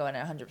know I can go in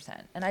at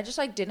 100%? And I just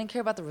like didn't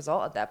care about the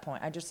result at that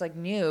point. I just like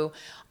knew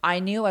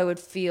I would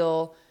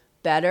feel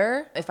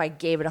better if I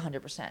gave it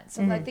 100%.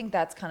 So I think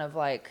that's kind of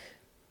like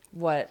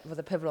what was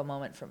a pivotal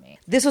moment for me.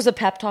 This was a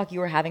pep talk you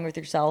were having with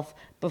yourself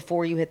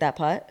before you hit that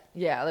putt?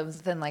 Yeah, it was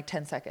within like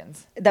 10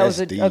 seconds. That was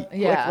a deep. quick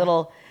Yeah.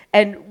 little...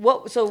 And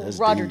so That's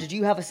Roger, deep. did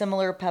you have a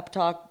similar pep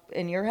talk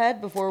in your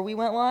head before we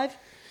went live?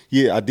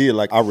 Yeah, I did.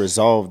 Like, I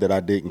resolved that I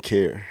didn't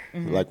care,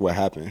 like, what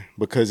happened.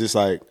 Because it's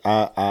like,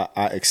 I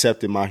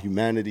accepted my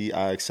humanity.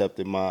 I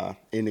accepted my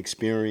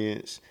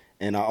inexperience.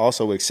 And I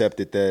also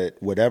accepted that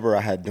whatever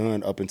I had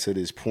done up until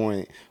this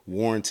point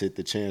warranted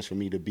the chance for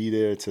me to be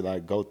there, to,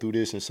 like, go through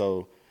this. And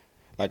so,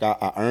 like,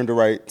 I earned the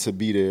right to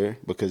be there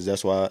because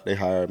that's why they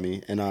hired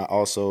me. And I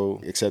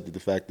also accepted the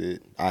fact that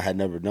I had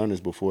never done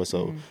this before,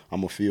 so I'm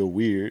going to feel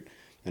weird.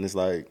 And it's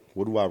like,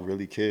 what do I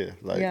really care?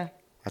 Like,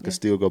 I could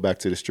still go back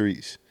to the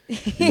streets.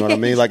 You know what I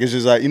mean? Like, it's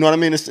just like, you know what I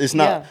mean? It's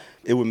not,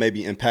 it would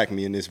maybe impact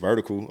me in this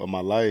vertical of my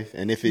life.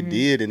 And if it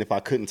did, and if I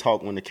couldn't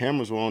talk when the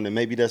cameras were on, then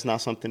maybe that's not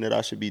something that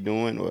I should be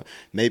doing. Or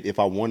maybe if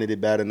I wanted it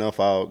bad enough,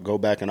 I'll go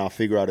back and I'll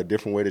figure out a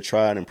different way to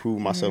try and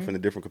improve myself in a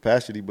different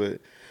capacity.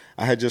 But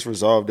I had just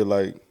resolved that,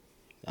 like,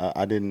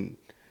 I didn't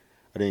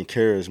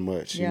care as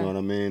much, you know what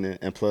I mean?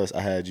 And plus,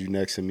 I had you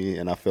next to me,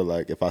 and I feel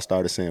like if I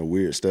started saying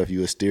weird stuff, you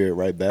would steer it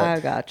right back. I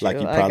got you.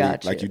 Like you I probably,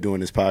 got like you. you doing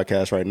this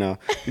podcast right now.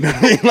 You know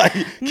what I mean?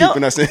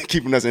 Like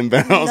keeping us in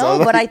bounds. No,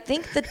 but I like,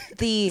 think that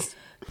the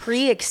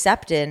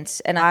pre-acceptance,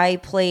 and I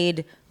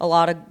played a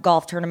lot of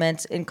golf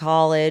tournaments in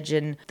college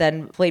and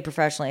then played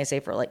professionally. I say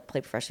played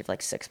professionally for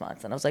like 6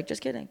 months. And I was like,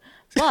 just kidding.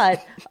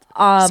 But,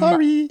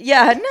 Sorry.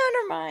 Yeah, no,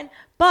 never mind.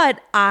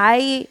 But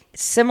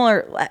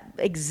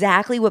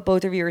exactly what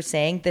both of you are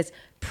saying, this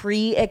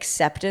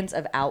pre-acceptance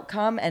of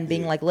outcome and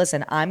being like,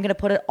 listen, I'm going to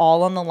put it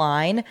all on the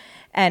line.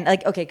 And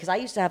like, okay, because I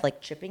used to have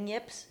like chipping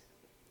yips.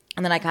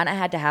 And then I kind of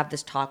had to have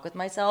this talk with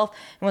myself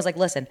and was like,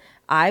 listen,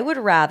 I would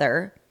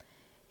rather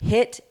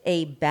hit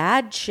a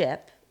bad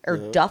chip or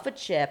duff a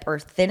chip or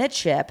thin a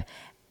chip,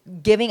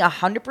 giving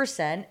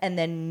 100% and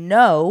then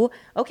know,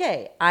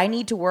 okay, I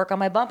need to work on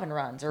my bump and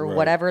runs or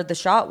whatever the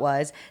shot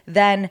was,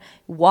 then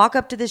walk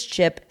up to this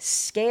chip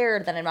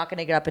scared that I'm not going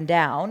to get up and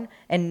down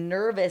and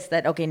nervous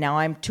that, okay, now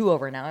I'm 2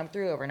 over, now I'm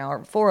 3 over, now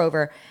I'm 4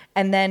 over.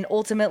 And then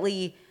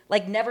ultimately,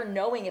 like never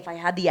knowing if I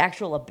had the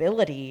actual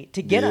ability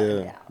to get up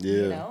and down,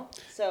 you know?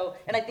 So,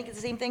 and I think it's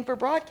the same thing for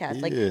broadcast.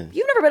 Like,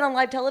 you've never been on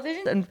live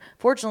television.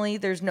 Unfortunately,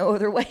 there's no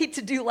other way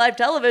to do live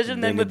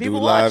television than with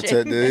people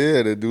watching.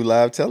 To do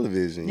live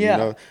television, you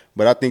know?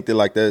 But I think that,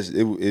 like,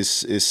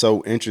 it's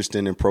so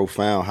interesting and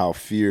profound how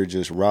fear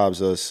just robs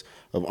us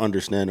of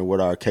understanding what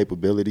our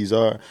capabilities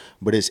are.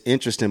 But it's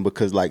interesting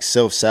because, like,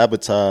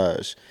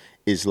 self-sabotage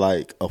is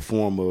like a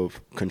form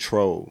of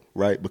control,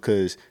 right?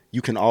 Because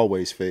you can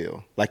always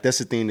fail. Like, that's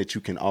the thing that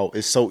you can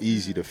it's so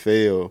easy to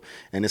fail.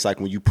 And it's like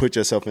when you put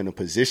yourself in a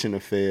position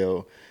to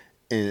fail,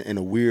 in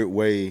a weird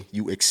way,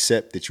 you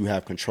accept that you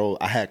have control.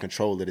 I had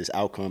control of this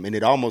outcome. And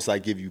it almost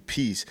like give you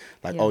peace.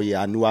 Like, oh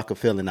yeah, I knew I could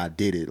fail and I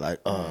did it. Like,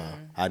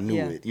 I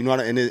knew it. You know what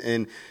I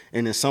mean?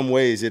 And in some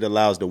ways it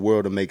allows the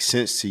world to make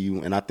sense to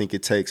you. And I think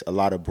it takes a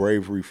lot of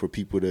bravery for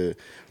people to,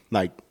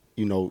 like,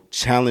 you know,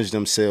 challenge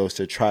themselves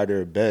to try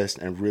their best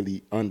and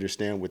really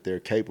understand what they're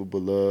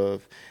capable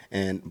of.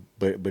 And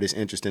but it's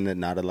interesting that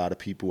not a lot of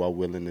people are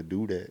willing to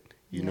do that,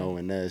 you know,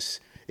 and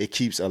it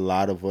keeps a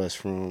lot of us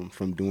from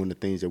doing the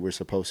things that we're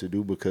supposed to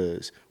do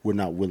because we're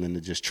not willing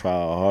to just try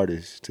our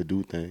hardest to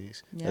do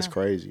things. Yeah. That's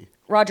crazy.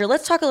 Roger,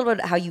 let's talk a little bit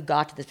about how you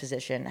got to this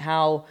position,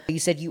 how you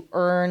said you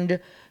earned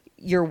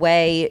your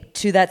way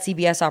to that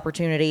CBS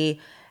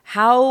opportunity.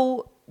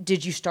 How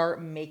did you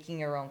start making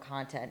your own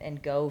content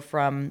and go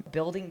from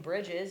building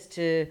bridges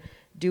to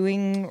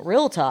doing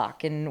real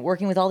talk and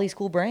working with all these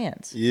cool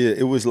brands? Yeah,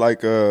 it was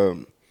like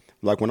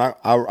when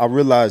I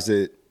realized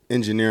that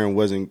engineering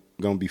wasn't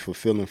going to be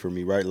fulfilling for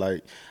me, right?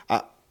 Like,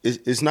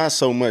 it's not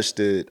so much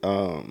that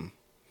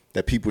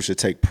that people should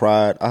take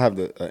pride. I have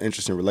an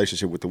interesting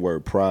relationship with the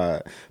word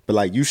pride, but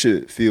like, you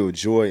should feel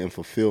joy and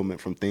fulfillment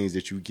from things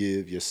that you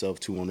give yourself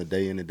to on a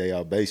day in and day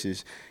out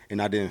basis.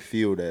 And I didn't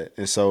feel that.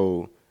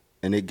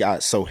 And it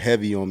got so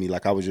heavy on me.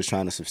 Like, I was just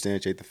trying to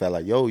substantiate the fact,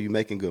 like, yo, you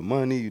making good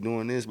money, you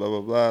doing this, blah,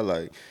 blah, blah.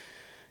 Like,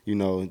 you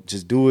know,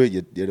 just do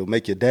it. It'll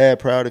make your dad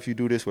proud if you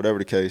do this, whatever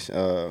the case.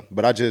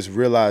 But I just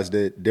realized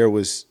that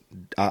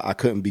I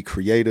couldn't be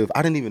creative.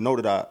 I didn't even know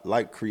that I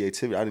liked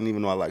creativity. I didn't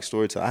even know I liked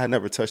storytelling. I had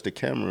never touched a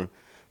camera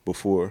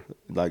before,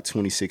 like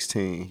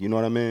 2016. You know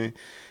what I mean?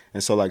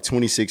 And so, like,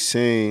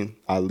 2016,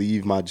 I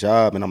leave my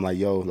job and I'm like,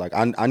 yo, like,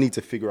 I need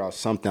to figure out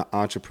something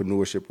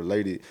entrepreneurship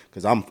related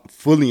because I'm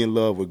fully in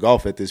love with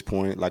golf at this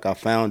point. Like, I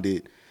found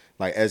it,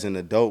 like, as an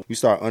adult. You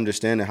start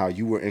understanding how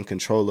you were in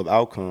control of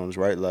outcomes,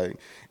 right? Like,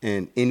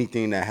 and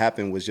anything that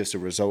happened was just a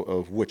result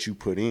of what you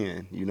put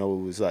in. You know,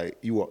 it was like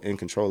you were in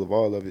control of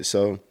all of it.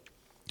 So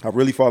I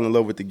really fall in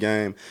love with the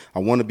game. I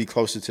want to be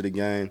closer to the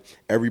game.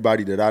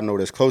 Everybody that I know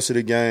that's close to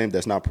the game,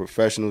 that's not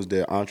professionals,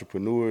 they're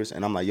entrepreneurs.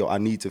 And I'm like, yo, I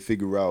need to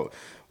figure out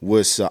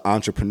what's an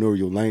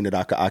entrepreneurial lane that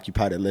I could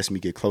occupy that lets me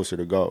get closer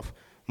to golf.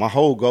 My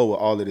whole goal with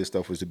all of this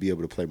stuff was to be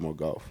able to play more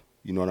golf.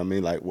 You know what I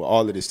mean? Like, well,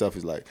 all of this stuff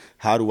is like,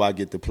 how do I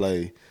get to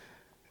play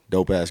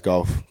dope-ass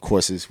golf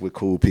courses with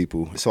cool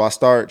people? So I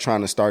start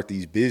trying to start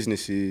these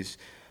businesses.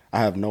 I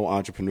have no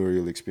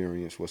entrepreneurial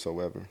experience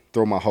whatsoever.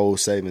 Throw my whole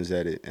savings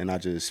at it, and I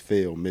just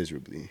fail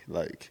miserably,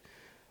 like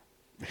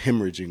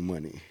hemorrhaging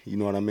money. You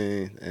know what I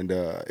mean? And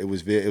it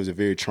was a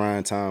very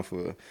trying time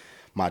for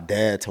my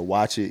dad to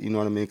watch it. You know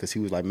what I mean? Because he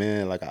was like,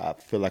 man, like I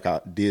feel like I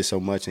did so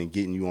much in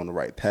getting you on the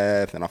right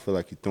path, and I feel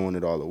like you're throwing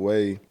it all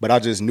away. But I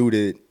just knew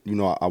that, you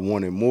know, I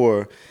wanted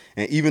more.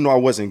 And even though I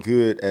wasn't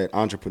good at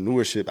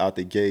entrepreneurship out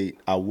the gate,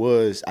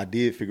 I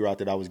did figure out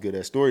that I was good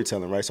at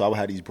storytelling, right? So I would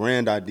have these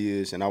brand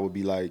ideas, and I would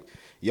be like,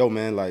 yo,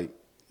 man, like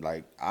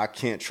I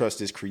can't trust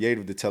this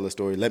creative to tell a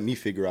story. Let me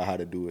figure out how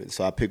to do it.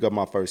 So I pick up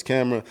my first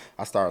camera.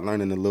 I started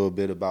learning a little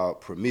bit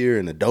about Premiere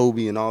and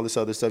Adobe and all this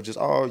other stuff, just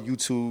all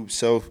YouTube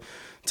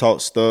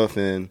self-taught stuff.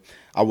 And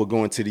I would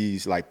go into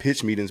these like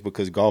pitch meetings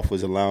because golf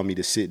was allowing me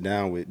to sit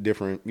down with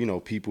different, you know,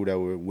 people that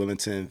were willing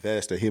to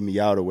invest or hear me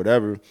out or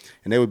whatever.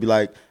 And they would be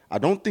like, I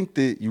don't think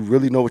that you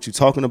really know what you're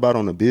talking about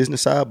on the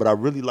business side, but I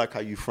really like how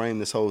you frame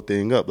this whole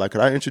thing up. Like,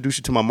 could I introduce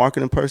you to my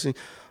marketing person?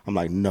 I'm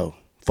like, no.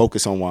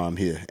 Focus on why I'm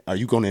here. Are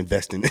you going to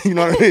invest in it? You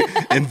know what I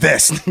mean?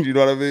 Invest. You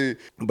know what I mean?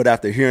 But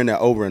after hearing that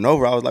over and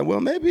over, I was like,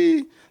 well,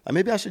 maybe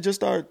I should just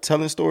start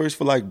telling stories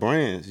for like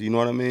brands. You know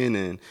what I mean?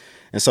 And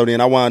so then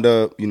I wound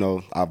up, you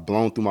know, I've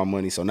blown through my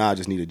money. So now I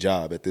just need a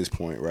job at this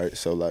point, right?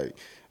 So like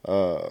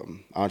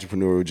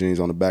entrepreneurial genes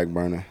on the back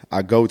burner.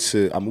 I moved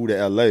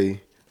to LA.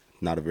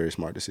 Not a very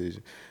smart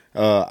decision.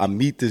 I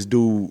meet this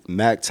dude,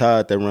 Mac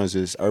Todd, that runs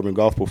this urban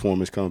golf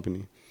performance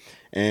company.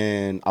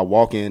 And I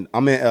walk in,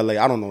 I'm in LA,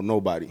 I don't know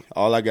nobody.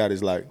 All I got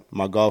is like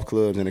my golf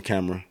clubs and a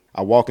camera.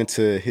 I walk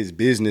into his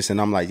business and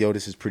I'm like, yo,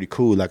 this is pretty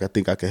cool. Like, I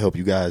think I can help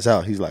you guys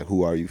out. He's like,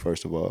 who are you,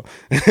 first of all?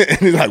 And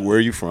he's like, where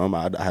are you from?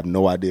 I have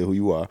no idea who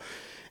you are.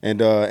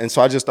 And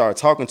so I just started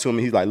talking to him,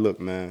 and he's like, look,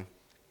 man,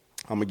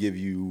 I'm going to give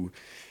you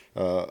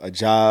a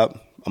job.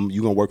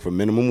 You're going to work for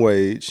minimum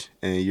wage,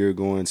 and you're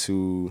going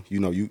to, you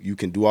know, you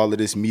can do all of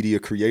this media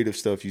creative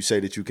stuff you say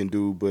that you can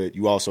do, but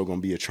you also going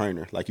to be a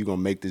trainer. Like, you're going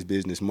to make this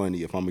business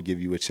money if I'm going to give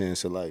you a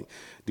chance to, like,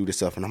 do this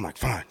stuff. And I'm like,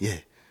 fine, yeah.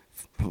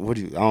 I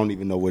don't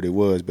even know what it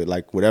was, but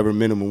like whatever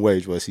minimum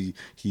wage was,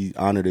 he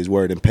honored his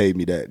word and paid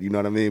me that. You know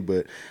what I mean?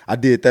 But I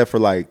did that for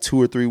like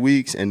 2 or 3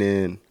 weeks, and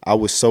then I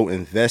was so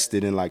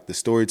invested in like the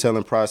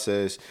storytelling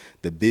process,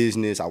 the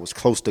business. I was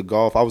close to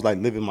golf. I was like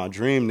living my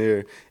dream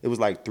there. It was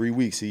like 3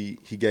 weeks. He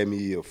gave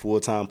me a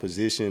full-time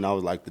position. I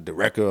was like the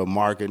director of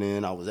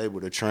marketing. I was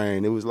able to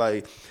train. It was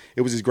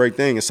this great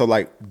thing. And so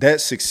like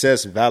that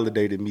success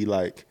validated me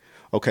like,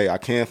 okay, I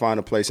can find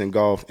a place in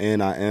golf,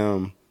 and I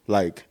am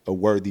like a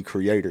worthy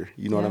creator,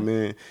 you know what I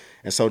mean?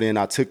 And so then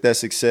I took that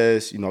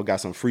success, you know, got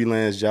some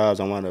freelance jobs.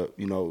 I wound up,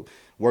 you know,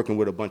 working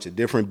with a bunch of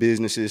different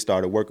businesses,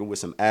 started working with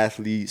some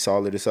athletes,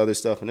 all of this other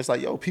stuff. And it's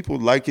like, yo, people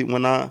like it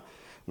when I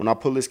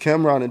pull this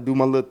camera out and do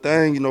my little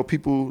thing, you know,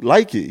 people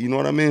like it, you know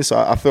what I mean? So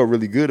I felt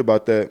really good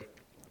about that.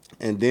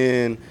 And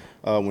then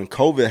when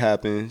COVID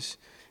happens,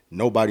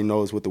 nobody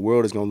knows what the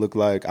world is going to look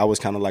like. I was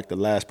kind of like the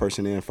last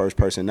person in, first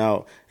person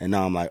out. And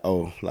now I'm like,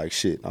 oh, like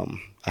shit,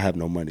 I have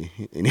no money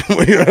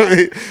anymore. You know what I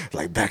mean?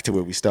 Like back to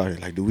where we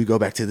started. Like, do we go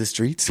back to the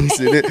streets?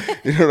 You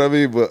know what I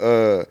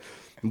mean?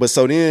 But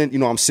so then, you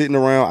know, I'm sitting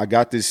around. I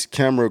got this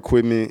camera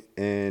equipment,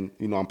 and,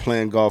 you know, I'm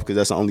playing golf because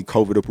that's the only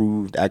COVID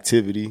approved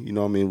activity, you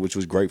know what I mean, which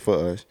was great for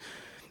us.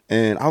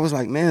 And I was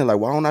like, man, like,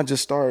 why don't I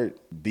just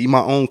be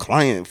my own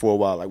client for a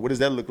while? Like, what does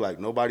that look like?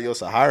 Nobody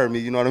else will hire me,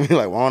 you know what I mean?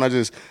 Like, why don't I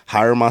just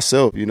hire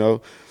myself, you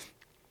know?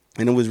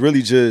 And it was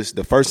really just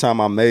the first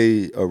time I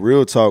made a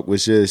real talk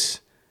was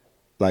just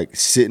like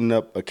setting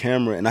up a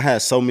camera. And I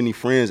had so many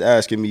friends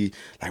asking me,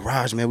 like,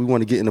 Raj, man, we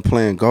want to get into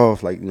playing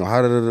golf. Like, you know,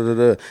 how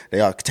they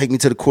all take me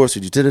to the course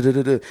with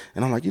you.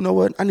 And I'm like, you know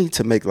what? I need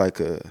to make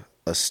like a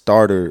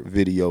starter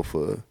video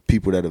for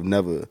people that have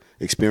never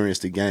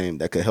experienced the game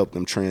that could help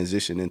them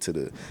transition into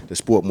the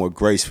sport more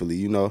gracefully,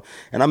 you know?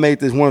 And I made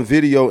this one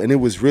video, and it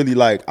was really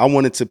like, I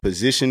wanted to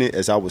position it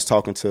as I was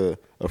talking to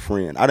a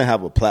friend. I didn't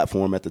have a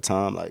platform at the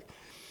time, like,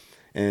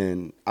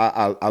 and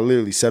I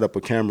literally set up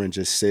a camera and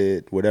just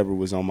said whatever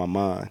was on my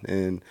mind.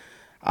 And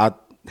I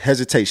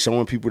hesitate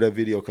showing people that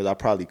video because I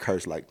probably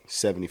cursed like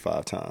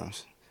 75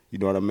 times. You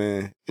know what I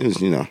mean? It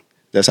was, you know,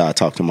 that's how I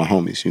talk to my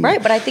homies, you know?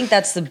 Right, but I think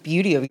that's the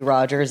beauty of you,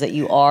 Roger, is that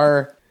you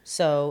are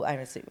so, I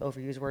don't say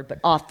overused word, but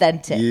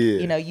authentic. Yeah.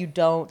 You know, you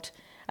don't,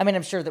 I mean,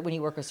 I'm sure that when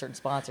you work with certain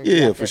sponsors, yeah,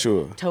 you have for to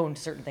sure, tone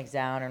certain things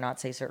down or not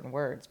say certain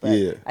words. But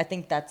yeah, I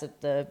think that's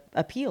the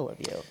appeal of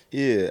you.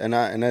 Yeah, and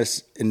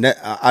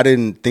I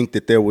didn't think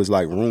that there was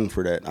like room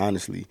for that,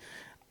 honestly.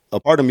 A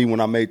part of me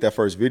when I made that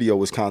first video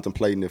was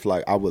contemplating if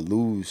like I would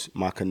lose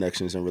my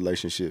connections and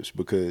relationships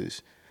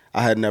because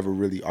I had never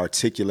really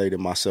articulated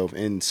myself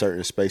in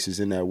certain spaces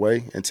in that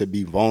way, and to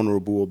be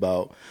vulnerable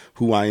about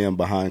who I am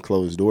behind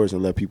closed doors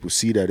and let people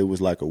see that, it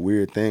was like a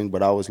weird thing.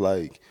 But I was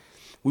like,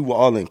 we were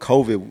all in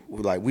COVID.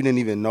 Like, we didn't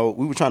even know.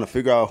 We were trying to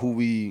figure out who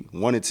we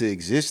wanted to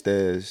exist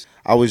as.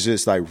 I was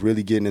just like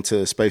really getting into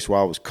a space where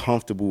I was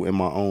comfortable in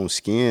my own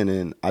skin,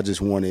 and I just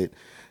wanted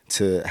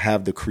to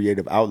have the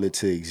creative outlet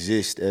to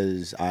exist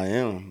as I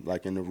am,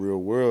 like in the real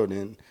world,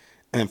 and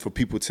for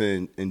people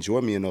to enjoy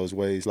me in those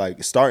ways.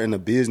 Like, starting a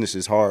business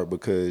is hard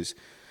because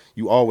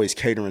you always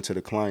catering to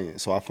the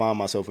client. So I find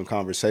myself in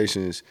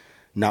conversations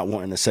not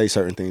wanting to say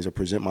certain things or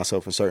present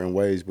myself in certain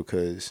ways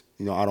because,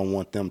 you know, I don't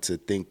want them to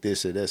think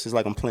this or this. It's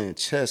like I'm playing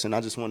chess and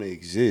I just want to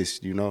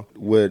exist, you know.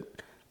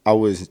 What I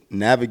was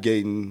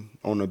navigating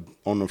on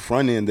the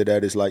front end of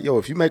that is like, yo,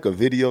 if you make a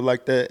video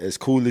like that, as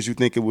cool as you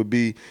think it would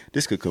be,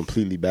 this could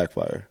completely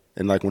backfire.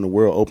 And like when the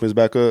world opens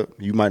back up,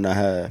 you might not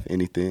have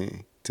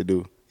anything to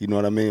do. You know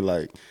what I mean?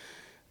 Like,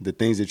 the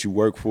things that you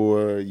work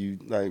for, you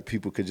like,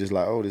 people could just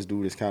like, oh, this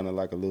dude is kind of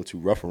like a little too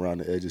rough around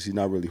the edges. He's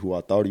not really who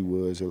I thought he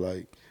was, or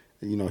like,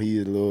 you know, he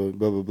is a little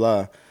blah,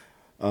 blah,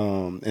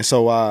 blah. And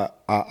so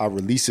I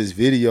released this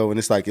video, and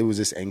it's like it was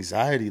this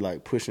anxiety,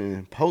 like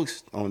pushing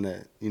post on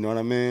that. You know what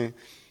I mean?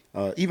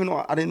 Even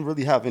though I didn't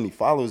really have any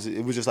followers,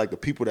 it was just like the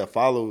people that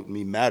followed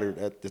me mattered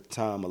at the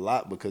time a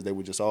lot because they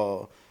were just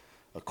all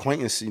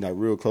acquaintances, you know,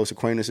 real close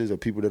acquaintances or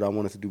people that I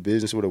wanted to do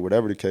business with or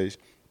whatever the case.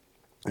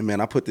 And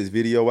man, I put this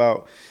video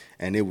out,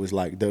 and it was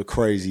like the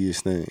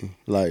craziest thing.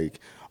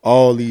 Like,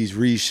 all these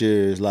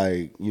reshares,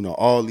 like, you know,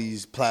 all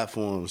these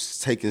platforms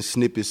taking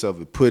snippets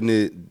of it, putting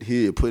it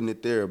here, putting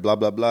it there, blah,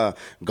 blah, blah.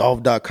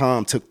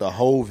 Golf.com took the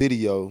whole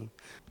video,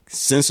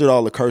 censored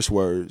all the curse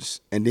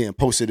words, and then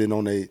posted it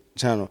on their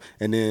channel.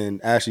 And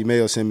then Ashley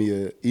Mayo sent me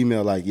an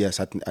email like,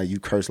 yes, you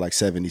cursed like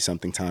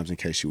 70-something times in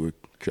case you were.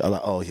 I'm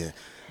like, oh, yeah.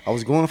 I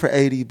was going for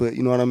 80, but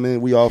you know what I mean?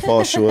 We all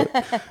fall short.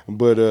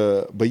 But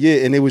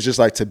yeah, and it was just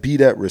like to be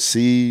that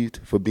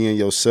received for being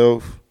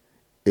yourself,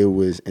 it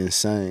was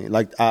insane.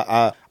 Like,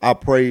 I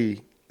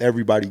pray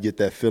everybody get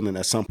that feeling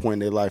at some point in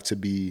their life to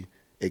be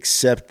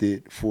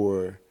accepted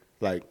for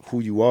like who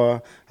you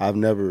are. I've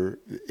never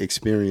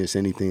experienced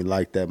anything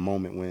like that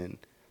moment when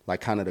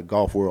like kind of the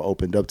golf world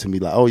opened up to me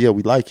like, oh yeah,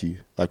 we like you.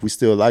 Like, we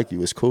still like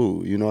you. It's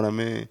cool. You know what I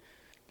mean?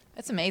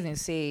 It's amazing to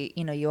see,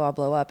 you know, you all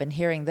blow up. And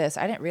hearing this,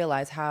 I didn't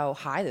realize how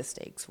high the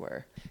stakes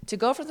were. To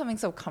go from something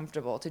so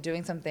comfortable to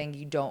doing something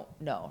you don't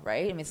know,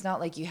 right? I mean, it's not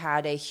like you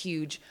had a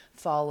huge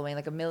following,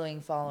 like a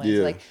million followings.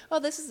 Yeah. Like, oh,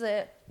 this is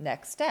the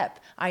next step.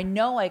 I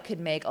know I could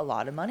make a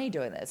lot of money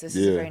doing this. This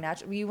is very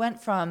natural. You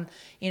went from,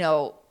 you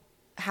know,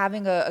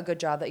 having a good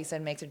job that you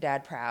said makes your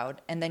dad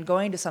proud, and then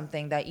going to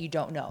something that you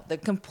don't know. The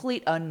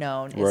complete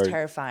unknown is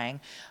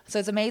terrifying. So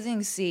it's amazing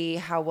to see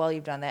how well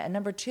you've done that. And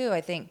number two,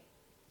 I think,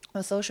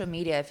 with social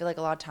media, I feel like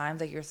a lot of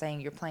times, like you're saying,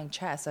 you're playing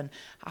chess and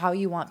how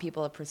you want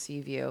people to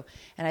perceive you.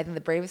 And I think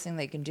the bravest thing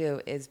they can do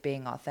is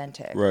being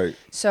authentic. Right.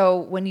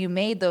 So when you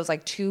made those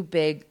like two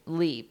big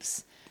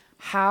leaps,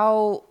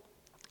 how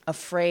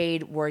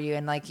afraid were you?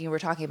 And like you were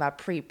talking about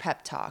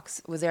pre-pep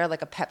talks, was there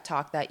like a pep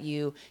talk that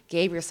you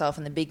gave yourself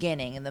in the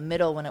beginning, in the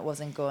middle when it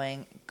wasn't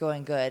going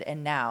good,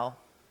 and now?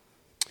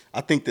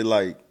 I think that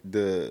like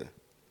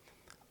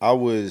I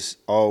was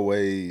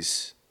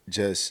always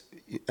just,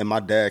 and my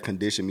dad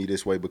conditioned me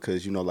this way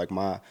because, you know, like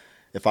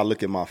if I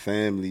look at my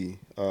family,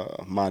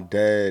 my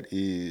dad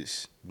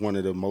is one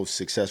of the most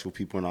successful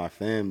people in our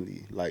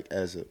family, like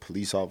as a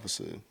police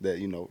officer that,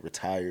 you know,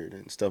 retired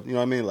and stuff. You know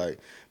what I mean? Like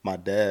my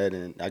dad,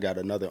 and I got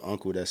another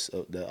uncle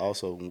that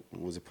also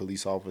was a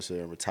police officer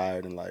and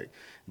retired, and like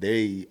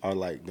they are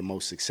like the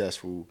most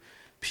successful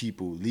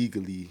people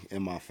legally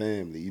in my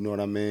family. You know what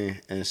I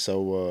mean? And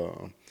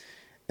so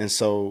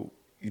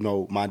you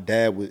know, my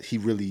dad he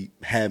really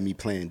had me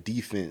playing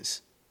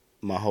defense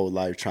my whole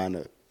life, trying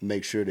to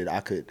make sure that I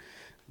could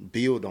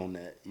build on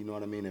that, you know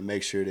what I mean, and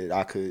make sure that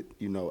I could,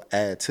 you know,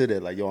 add to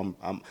that. Like, yo,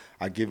 I'm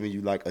giving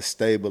you like a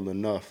stable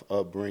enough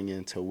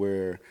upbringing to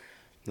where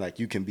like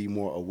you can be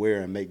more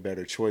aware and make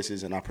better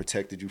choices, and I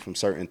protected you from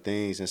certain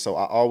things. And so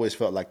I always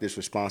felt like this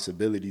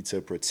responsibility to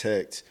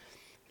protect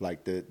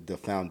like the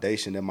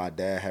foundation that my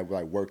dad had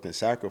like worked and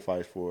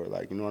sacrificed for,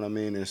 like, you know what I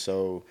mean. And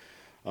so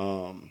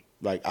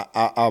like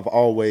I've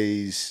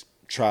always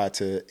tried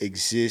to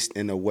exist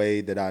in a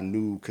way that I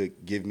knew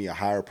could give me a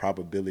higher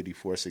probability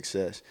for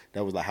success.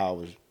 That was like how I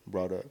was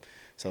brought up.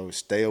 So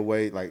stay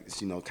away,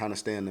 like, you know, kind of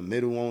stay in the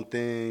middle on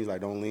things, like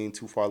don't lean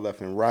too far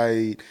left and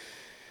right.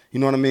 You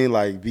know what I mean?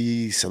 Like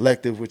be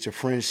selective with your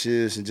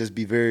friendships and just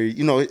be very,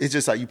 you know, it's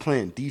just like you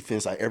playing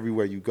defense like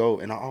everywhere you go.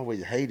 And I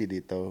always hated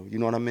it though. You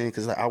know what I mean?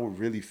 Because like, I would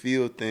really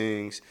feel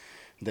things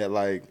that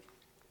like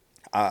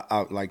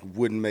I like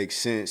wouldn't make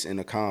sense in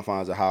the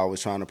confines of how I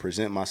was trying to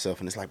present myself.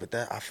 And it's like, but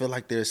that I feel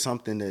like there's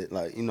something that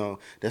like, you know,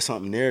 there's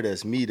something there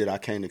that's me that I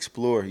can't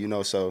explore, you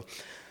know. So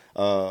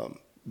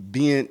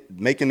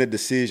making the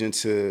decision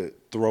to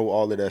throw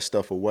all of that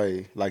stuff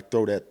away, like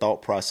throw that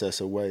thought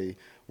process away,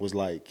 was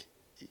like,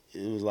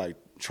 it was like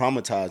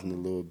traumatizing a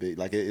little bit.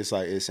 Like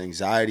it's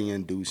anxiety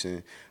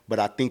inducing. But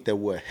I think that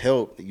what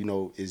helped,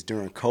 is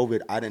during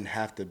COVID, I didn't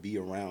have to be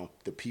around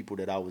the people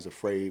that I was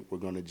afraid were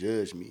going to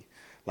judge me.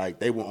 Like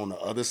they were on the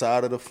other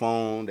side of the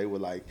phone. They were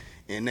like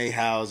in their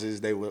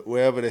houses. They were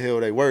wherever the hell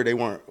they were. They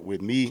weren't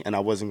with me, and I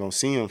wasn't going to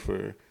see them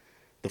for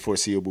the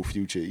foreseeable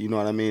future. You know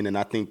what I mean? And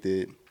I think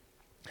that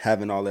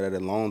having all of that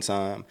alone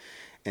time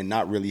and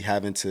not really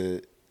having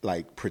to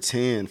like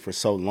pretend for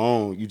so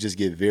long, you just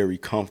get very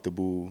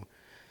comfortable.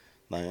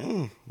 Like,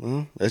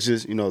 well, let's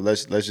just,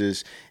 let's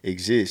just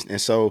exist. And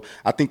so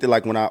I think that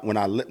like when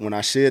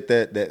I shed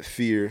that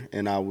fear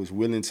and I was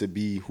willing to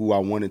be who I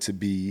wanted to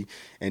be,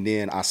 and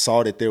then I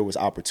saw that there was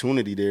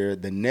opportunity there,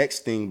 the next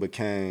thing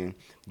became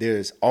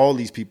there's all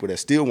these people that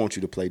still want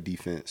you to play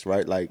defense,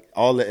 right? Like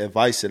all the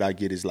advice that I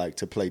get is like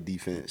to play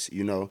defense,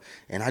 and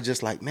I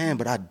just like, man,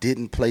 but I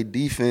didn't play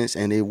defense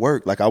and it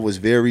worked. Like I was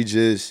very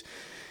just,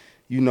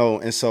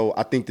 and so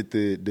I think that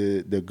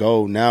the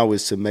goal now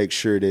is to make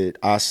sure that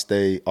I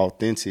stay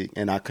authentic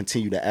and I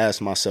continue to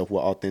ask myself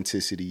what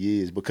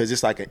authenticity is, because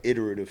it's like an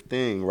iterative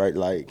thing, right?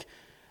 Like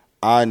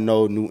I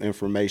know new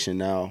information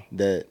now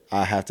that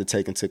I have to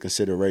take into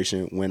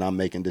consideration when I'm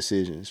making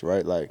decisions,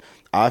 right? Like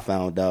I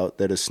found out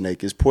that a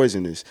snake is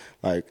poisonous.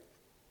 Like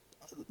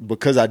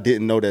because I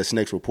didn't know that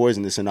snakes were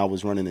poisonous and I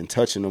was running and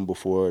touching them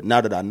before, now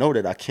that I know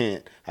that I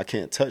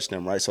can't touch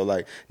them, right? So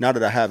like now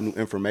that I have new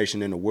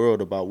information in the world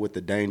about what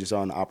the dangers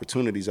are and the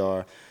opportunities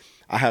are,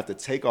 I have to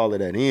take all of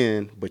that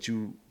in, but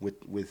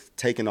with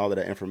taking all of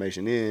that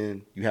information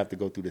in, you have to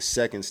go through the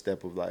second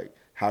step of like,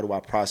 how do I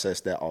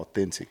process that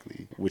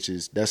authentically?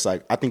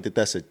 I think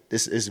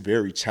it's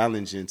very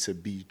challenging to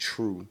be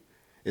true.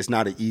 It's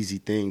not an easy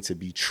thing to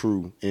be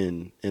true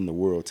in the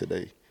world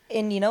today.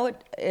 And you know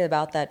what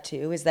about that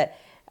too is that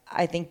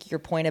I think your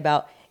point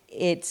about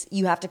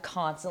you have to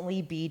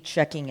constantly be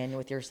checking in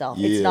with yourself.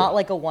 Yeah. It's not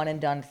like a one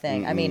and done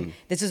thing. Mm-mm. I mean,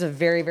 this is a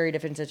very, very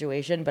different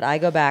situation, but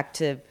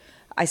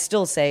I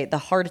still say the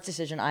hardest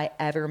decision I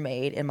ever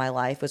made in my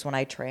life was when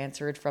I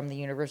transferred from the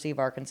University of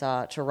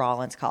Arkansas to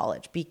Rollins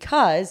College,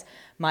 because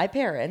my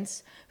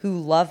parents, who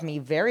love me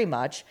very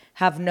much,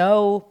 have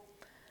no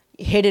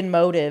hidden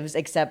motives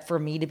except for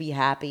me to be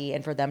happy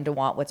and for them to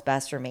want what's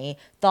best for me,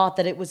 thought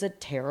that it was a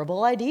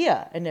terrible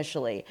idea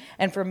initially.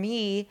 And for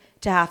me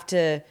to have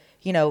to,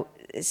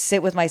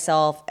 sit with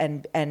myself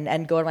and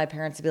go to my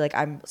parents and be like,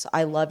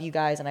 I love you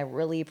guys and I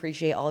really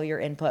appreciate all your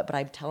input, but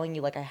I'm telling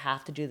you, like, I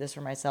have to do this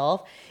for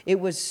myself. It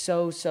was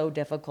so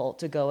difficult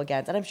to go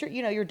against. And I'm sure,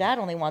 your dad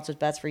only wants what's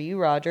best for you,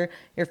 Roger,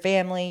 your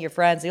family, your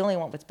friends, they only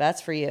want what's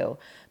best for you.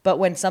 But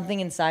when something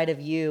inside of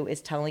you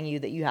is telling you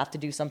that you have to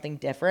do something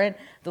different,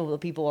 the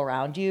people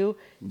around you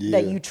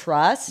that you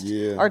trust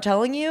are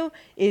telling you,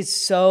 is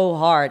so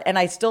hard. And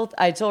I still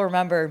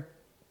remember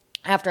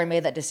after I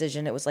made that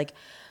decision, it was like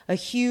a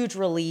huge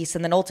release.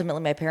 And then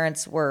ultimately my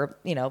parents were,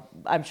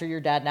 I'm sure your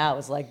dad now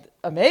is like,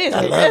 amazing.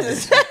 I love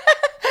this.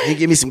 Hey,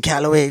 give me some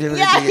Callaway.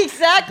 Yeah,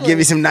 exactly. Give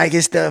me some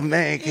Nike stuff,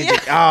 man.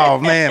 Oh,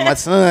 man, my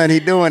son, he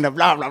doing the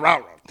blah, blah,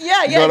 blah.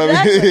 Yeah,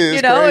 exactly.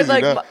 It's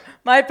like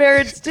my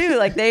parents too.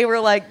 Like they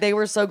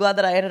were so glad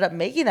that I ended up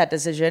making that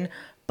decision.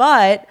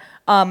 But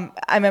I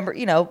remember,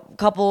 a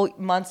couple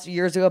months,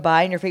 years go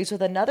by, and you're faced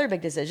with another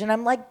big decision.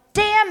 I'm like,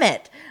 damn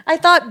it! I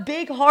thought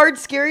big, hard,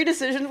 scary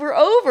decisions were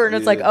over, and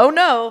it's like, oh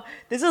no,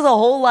 this is a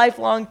whole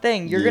lifelong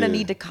thing. You're gonna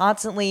need to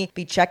constantly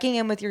be checking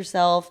in with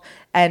yourself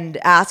and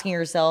asking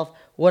yourself,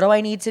 what do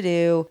I need to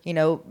do?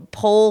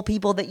 Poll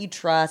people that you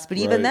trust. But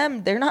even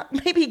them, they're not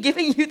maybe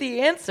giving you the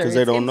answer. Because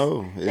they don't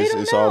know.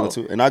 It's all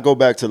into. And I go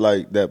back to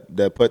like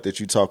that putt that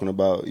you're talking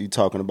about. You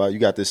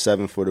got this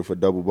 7-footer for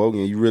double bogey,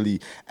 and you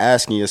really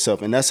asking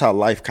yourself. And that's how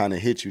life kind of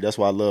hits you. That's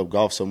why I love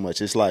golf so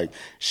much. It's like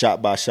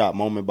shot by shot,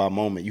 moment by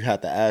moment. You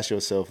have to ask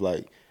yourself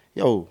like,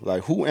 yo,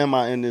 like who am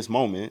I in this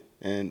moment?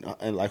 And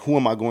like, who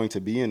am I going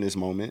to be in this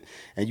moment?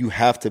 And you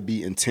have to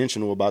be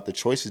intentional about the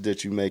choices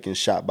that you make in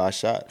shot by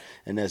shot.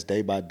 And that's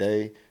day by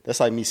day. That's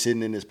like me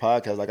sitting in this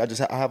podcast. Like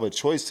I have a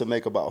choice to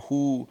make about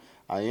who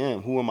I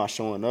am. Who am I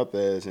showing up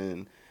as?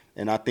 And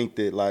I think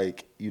that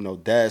like,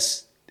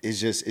 it's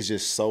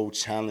just so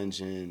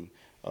challenging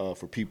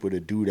for people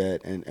to do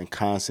that and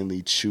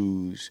constantly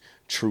choose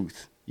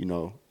truth,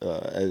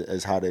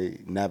 as how they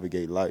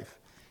navigate life.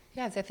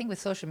 Yes, I think with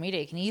social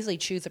media, you can easily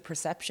choose a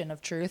perception of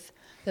truth,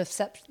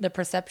 the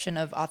perception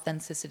of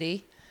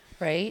authenticity,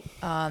 right?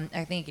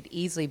 I think you could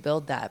easily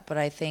build that. But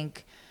I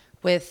think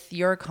with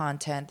your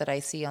content that I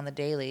see on the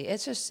daily,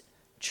 it's just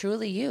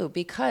truly you,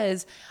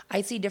 because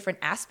I see different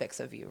aspects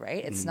of you,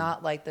 right? It's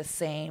not like the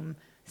same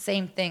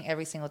thing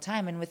every single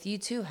time. And with you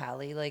too,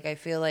 Hallie, like I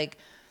feel like,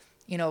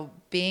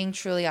 being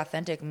truly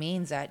authentic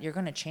means that you're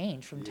going to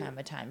change from time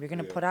to time. You're going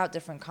to put out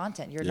different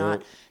content. You're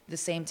not the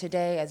same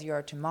today as you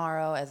are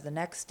tomorrow, as the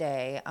next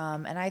day.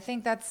 And I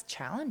think that's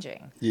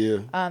challenging.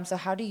 Yeah. So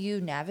how do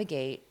you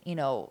navigate,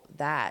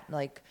 that?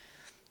 Like,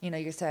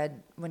 you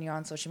said when you're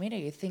on social media,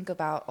 you think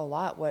about a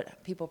lot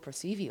what people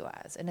perceive you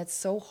as, and it's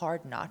so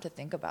hard not to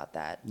think about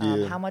that.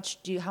 Yeah. How much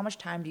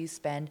time do you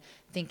spend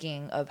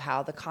thinking of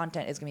how the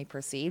content is going to be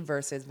perceived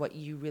versus what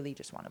you really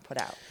just want to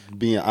put out?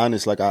 Being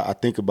honest, like I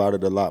think about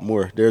it a lot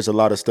more. There's a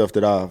lot of stuff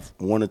that I've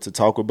wanted to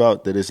talk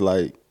about that it's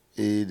like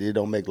it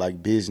don't make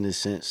like business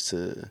sense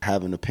to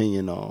have an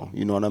opinion on,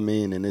 you know what I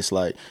mean? And it's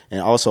like,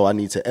 and also I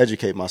need to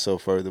educate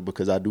myself further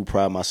because I do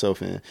pride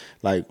myself in,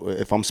 like,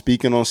 if I'm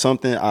speaking on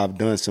something, I've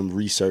done some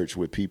research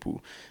with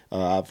people.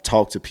 I've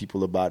talked to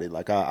people about it.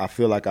 Like I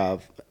feel like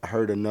I've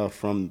heard enough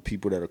from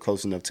people that are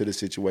close enough to the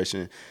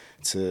situation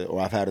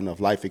or I've had enough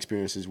life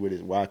experiences with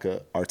it where I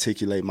could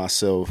articulate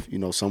myself, you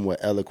know, somewhat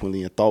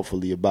eloquently and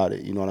thoughtfully about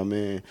it. You know what I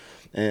mean?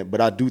 But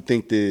I do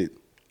think that,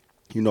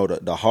 you know,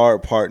 the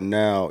hard part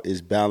now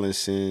is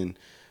balancing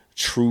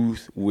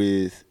truth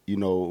with, you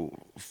know,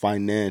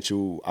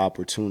 financial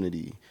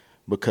opportunity,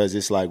 because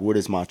it's like, what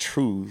is my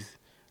truth?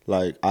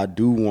 Like, I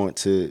do want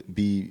to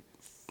be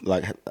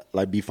like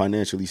be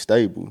financially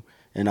stable.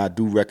 And I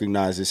do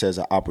recognize this as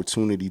an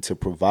opportunity to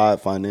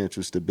provide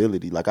financial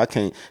stability. Like, I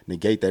can't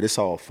negate that. It's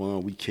all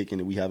fun. We kicking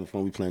it. We having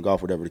fun. We playing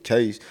golf, whatever the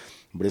case.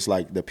 But it's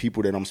like the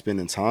people that I'm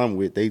spending time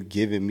with, they've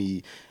given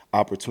me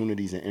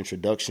opportunities and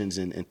introductions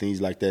and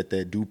things like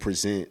that do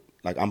present,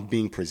 like, I'm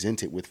being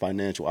presented with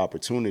financial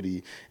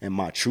opportunity. And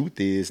my truth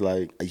is,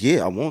 like,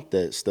 yeah, I want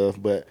that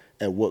stuff, but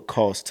at what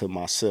cost to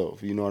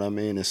myself? You know what I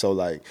mean? And so,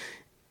 like,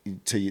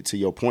 to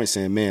your point,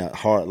 saying, man,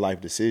 hard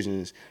life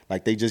decisions,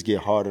 like, they just get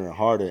harder and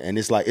harder. And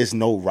it's like, it's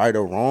no right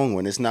or wrong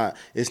one. It's not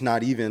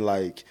even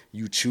like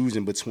you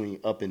choosing between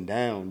up and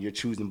down. You're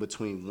choosing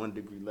between 1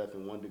 degree left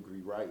and 1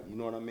 degree right. You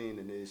know what I mean?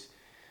 And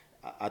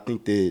I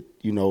think that,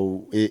 you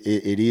know,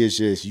 it is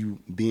just you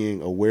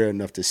being aware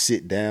enough to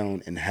sit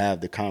down and have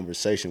the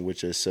conversation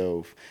with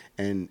yourself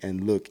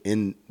and look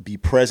and be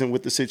present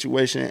with the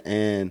situation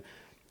and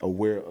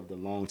aware of the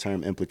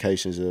long-term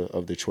implications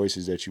of the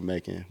choices that you're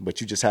making. But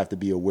you just have to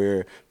be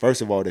aware,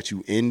 first of all, that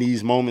you in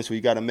these moments where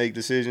you got to make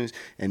decisions,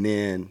 and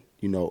then,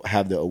 you know,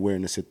 have the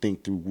awareness to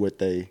think through what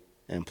they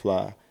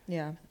imply.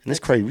 Yeah. And it's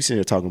crazy. We sitting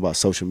here talking about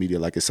social media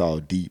like it's all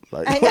deep.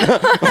 Like,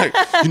 like,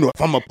 you know,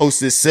 if I'm going to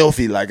post this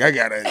selfie, like, I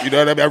got to, you know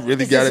what I mean? I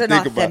really got to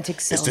think about it.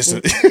 Selfie. It's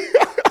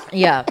just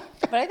Yeah.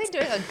 But I think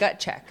doing a gut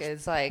check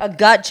is like... A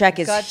gut check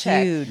is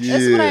huge. Yeah.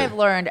 This is what I've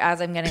learned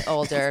as I'm getting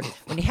older.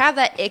 When you have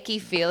that icky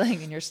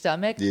feeling in your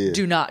stomach, Yeah.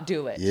 do not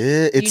do it.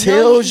 Yeah, it You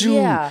tells know- you.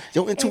 yeah.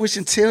 Your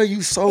intuition tell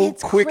you so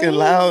it's quick and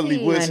loudly.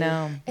 crazy. What's, I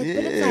know. But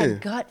it's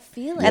that gut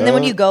feeling. And then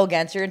when Yeah. you go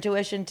against your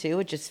intuition too,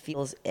 it just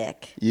feels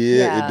ick. Yeah,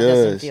 Yeah. it It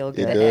does. Doesn't feel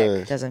good. It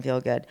does. Doesn't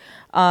feel good.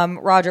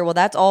 Roger, well,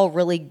 that's all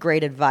really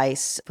great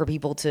advice for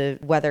people to,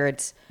 whether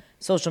it's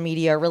social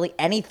media or really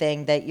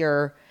anything that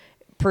you're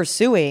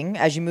pursuing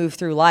as you move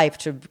through life,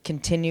 to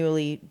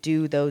continually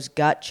do those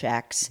gut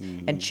checks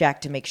and check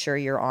to make sure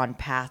you're on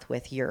path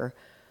with your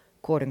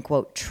quote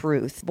unquote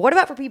truth. But what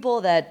about for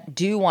people that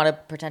do want to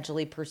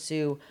potentially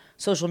pursue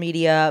social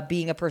media,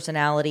 being a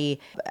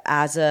personality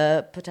as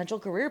a potential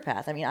career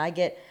path? I mean, I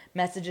get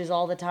messages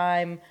all the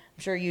time.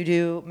 I'm sure you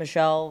do,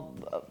 Michelle,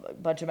 a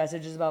bunch of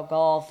messages about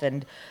golf,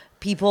 and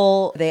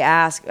people, they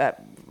ask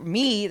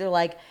me, they're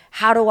like,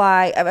 how do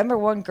I remember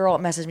one girl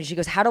messaged me, she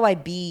goes, how do I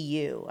be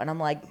you? And I'm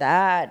like,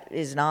 that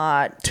is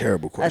not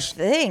Terrible question.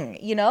 a thing,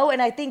 you know?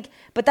 And I think,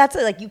 but that's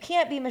like, you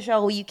can't be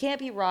Michelle, you can't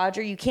be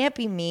Roger, you can't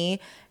be me.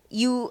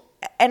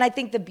 And I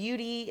think the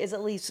beauty is,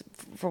 at least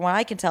from what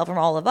I can tell from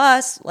all of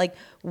us, like,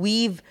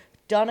 we've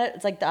done it.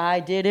 It's like I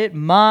did it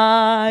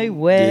my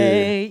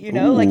way, you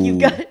know, like you've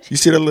got. You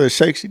see that little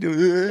shake she do?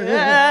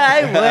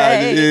 My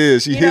way. Yeah,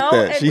 she You hit know,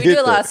 that. and She We hit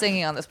do a lot that. of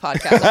singing on this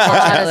podcast, A lot of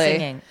unfortunately.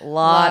 singing. A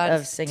lot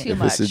of singing. Too If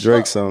much. it's a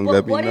Drake song,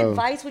 let me What know.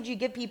 advice would you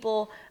give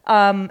people?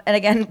 And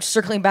again,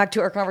 circling back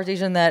to our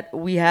conversation that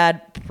we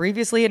had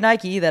previously at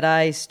Nike that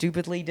I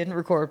stupidly didn't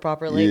record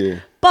properly. Yeah.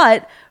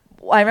 But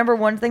I remember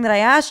one thing that I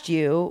asked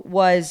you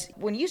was,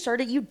 when you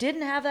started, you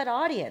didn't have that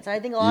audience. I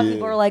think a lot of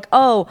people are like,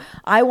 oh,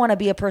 I want to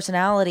be a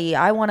personality.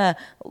 I want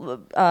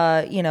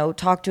to,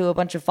 talk to a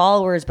bunch of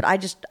followers, but I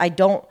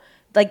don't.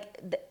 Like,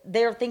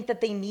 they think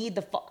that they need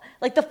the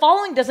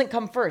following doesn't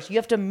come first. You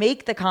have to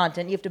make the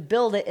content, you have to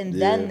build it, and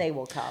then they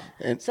will come.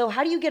 And so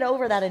how do you get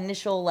over that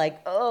initial, like,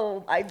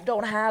 oh, I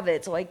don't have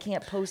it, so I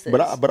can't post this?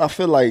 But I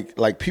feel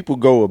like people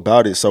go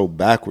about it so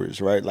backwards,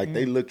 right? Like,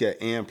 they look at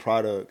end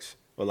products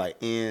or like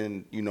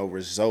end,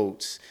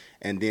 results,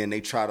 and then they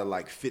try to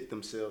like fit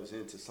themselves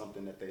into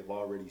something that they've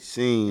already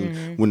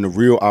seen, when the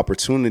real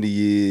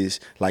opportunity is,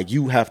 like,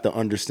 you have to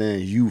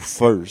understand you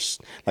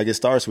first. Like, it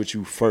starts with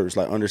you first,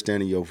 like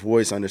understanding your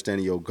voice,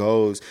 understanding your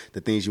goals,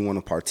 the things you want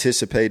to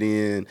participate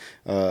in,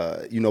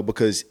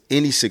 because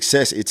any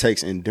success, it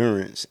takes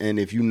endurance. And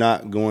if you're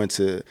not going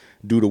to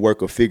do the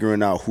work of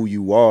figuring out who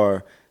you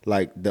are,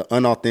 like, the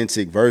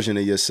unauthentic version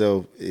of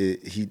yourself,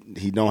 he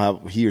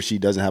or she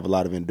doesn't have a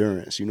lot of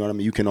endurance. You know what I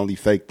mean? You can only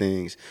fake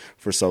things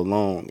for so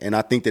long. And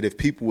I think that if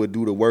people would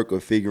do the work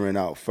of figuring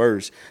out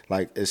first,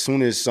 like, as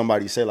soon as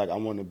somebody say, like, I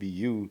want to be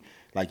you,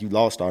 like you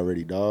lost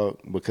already, dog,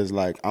 because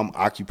like I'm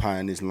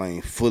occupying this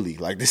lane fully.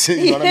 Like this,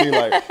 you know what I mean?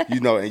 Like, you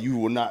know, and you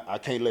will not, I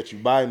can't let you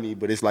by me,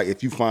 but it's like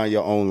if you find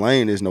your own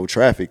lane, there's no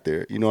traffic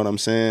there. You know what I'm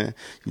saying?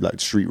 You like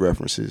street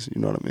references,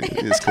 you know what I mean?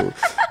 It's cool.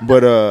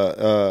 But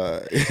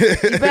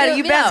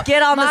You best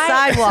get on the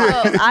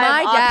sidewalk.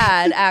 My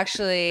dad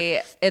actually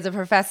is a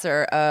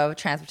professor of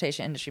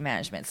transportation industry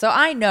management, so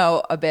I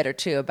know a bit or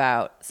two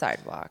about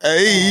sidewalks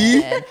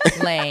and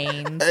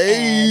lanes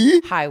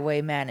and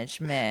highway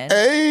management.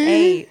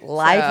 Hey,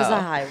 life is a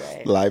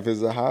highway. Life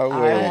is a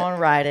highway. I want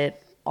to ride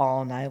it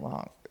all night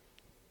long.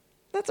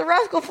 That's a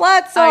Rascal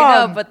Flatts song.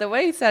 I know, but the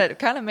way he said it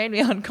kind of made me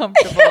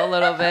uncomfortable a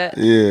little bit.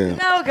 Yeah. Isn't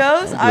that how it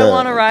goes? I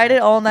want to ride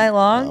it all night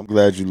long. I'm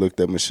glad you looked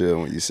at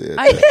Michelle when you said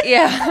that.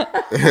 Yeah.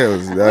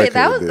 Wait,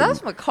 that was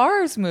from a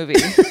Cars movie.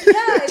 Yeah,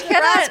 it's a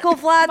Rascal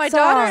Flatts My song.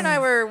 daughter and I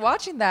were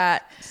watching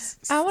that.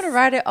 I want to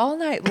ride it all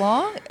night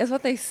long, is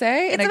what they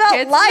say in It's a about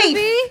kid's life.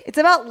 movie. It's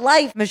about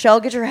life. Michelle,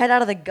 get your head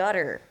out of the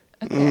gutter.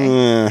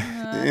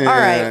 Yeah. All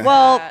right.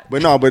 Well,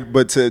 But no,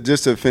 but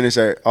to finish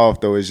that off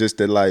though, it's just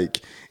that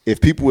like if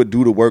people would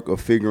do the work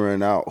of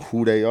figuring out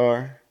who they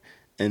are,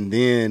 and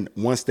then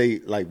once they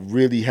like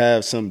really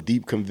have some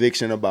deep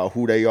conviction about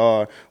who they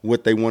are,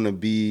 what they want to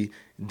be,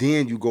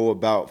 then you go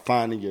about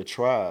finding your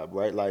tribe,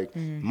 right? Like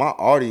my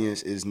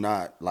audience is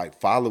not like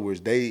followers.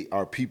 They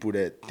are people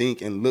that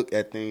think and look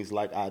at things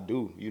like I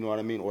do. You know what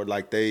I mean? Or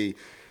like they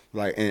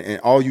like, and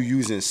all you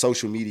using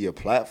social media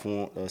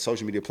platform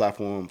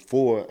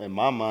for, in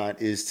my mind,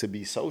 is to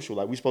be social.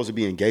 Like, we're supposed to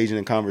be engaging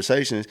in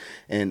conversations,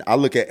 and I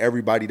look at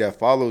everybody that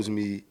follows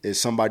me as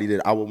somebody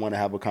that I would want to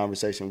have a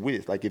conversation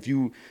with. Like, if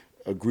you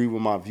agree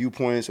with my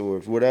viewpoints or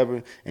if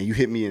whatever, and you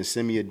hit me and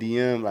send me a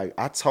DM, like,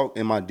 I talk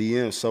in my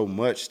DM so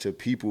much to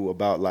people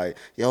about, like,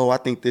 yo, I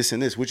think this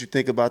and this. What you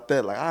think about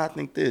that? Like, I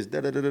think this,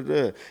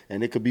 da-da-da-da-da.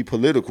 And it could be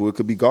political. It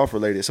could be golf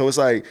related. So it's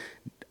like,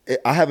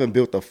 I haven't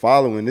built a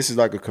following. This is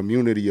like a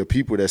community of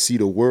people that see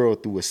the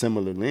world through a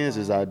similar lens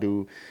as I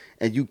do.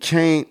 And you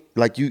can't,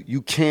 like,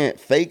 you can't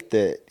fake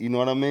that. You know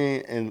what I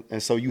mean?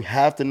 And so you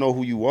have to know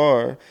who you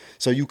are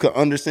so you can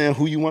understand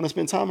who you want to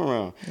spend time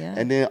around. Yeah.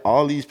 And then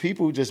all these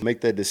people just make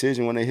that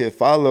decision when they hit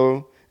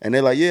follow. And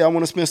they're like, yeah, I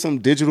want to spend some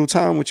digital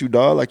time with you,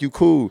 dog. Like, you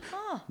cool.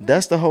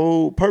 That's the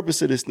whole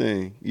purpose of this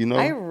thing, you know?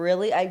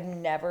 I've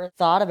never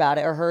thought about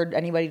it or heard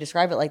anybody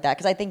describe it like that.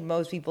 Because I think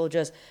most people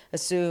just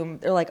assume,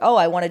 they're like, oh,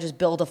 I want to just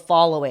build a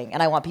following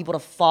and I want people to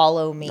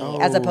follow me.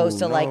 As opposed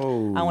to like,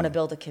 I want to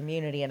build a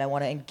community and I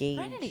want to engage.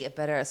 I need to get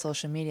better at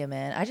social media,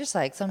 man. I just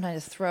like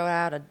sometimes throw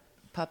out a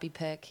puppy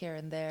pic here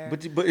and there.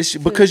 But it's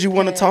because you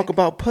want to talk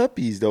about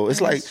puppies, though.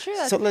 It's like, true.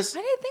 so let's. I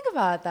didn't think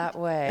about it that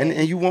way.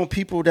 And you want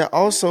people that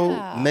also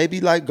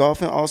maybe like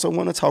golf and also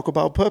want to talk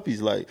about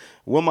puppies. Like,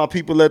 where my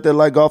people that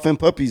like golf and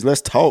puppies, let's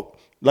talk.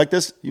 Like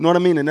this, you know what I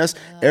mean? And that's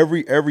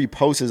every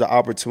post is an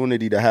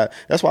opportunity to have.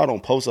 That's why I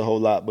don't post a whole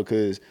lot,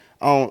 because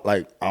I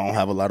don't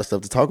have a lot of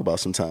stuff to talk about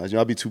sometimes. You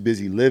know, I'll be too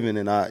busy living,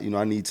 and I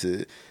need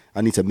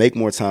to make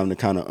more time to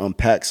kind of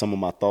unpack some of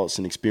my thoughts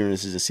and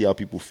experiences and see how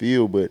people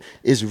feel. But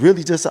it's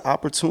really just an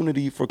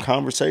opportunity for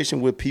conversation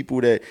with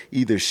people that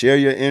either share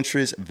your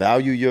interests,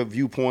 value your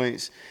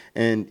viewpoints,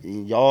 and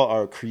y'all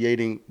are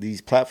creating these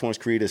platforms,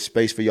 create a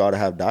space for y'all to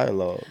have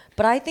dialogue.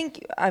 But I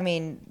think, I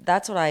mean,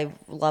 that's what I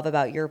love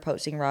about your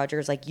posting, Roger,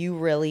 is like you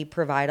really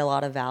provide a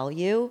lot of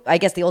value. I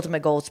guess the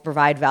ultimate goal is to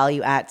provide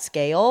value at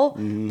scale,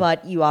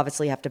 but you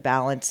obviously have to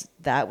balance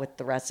that with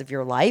the rest of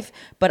your life.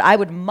 But I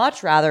would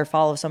much rather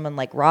follow someone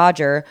like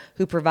Roger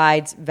who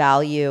provides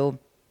value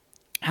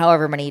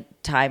however many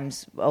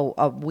times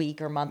a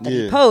week or month that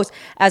he posts,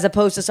 as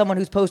opposed to someone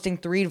who's posting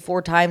 3 to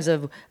 4 times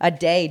a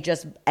day,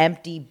 just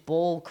empty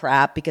bull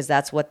crap, because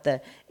that's what the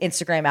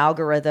Instagram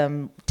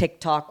algorithm,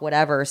 TikTok,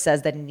 whatever,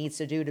 says that he needs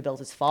to do to build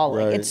his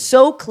following. Right. It's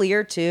so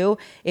clear too,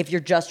 if you're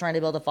just trying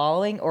to build a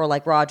following, or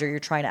like Roger, you're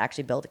trying to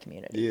actually build a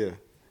community. Yeah.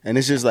 And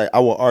it's just like, I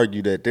will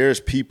argue that there's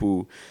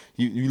people,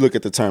 you look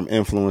at the term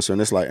influencer, and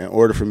it's like, in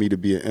order for me to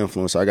be an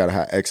influencer, I got to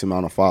have X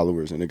amount of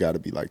followers, and it got to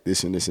be like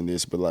this and this and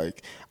this. But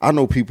like, I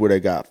know people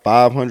that got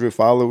 500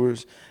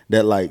 followers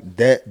that like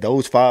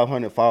those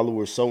 500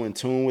 followers so in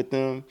tune with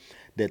them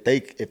that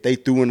if they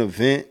threw an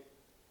event,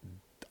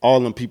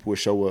 all them people would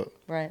show up.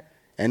 Right.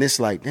 And it's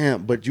like,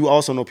 damn, but you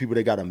also know people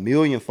that got 1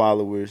 million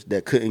followers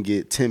that couldn't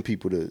get 10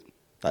 people to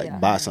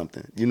buy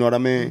something. You know what I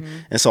mean?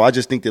 And so I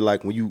just think that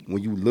like when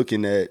you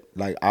looking at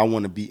like, I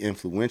want to be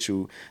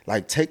influential,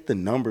 like take the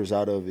numbers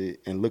out of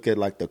it and look at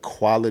like the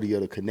quality of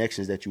the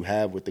connections that you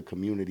have with the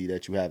community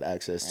that you have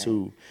access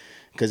to.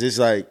 Because it's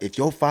like, if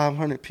your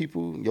 500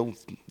 people,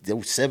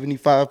 your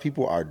 75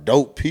 people are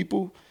dope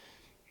people,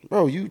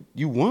 bro,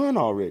 you won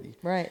already.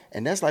 Right.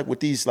 And that's like with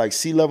these like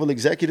C-level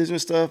executives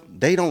and stuff,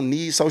 they don't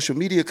need social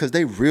media because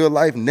their real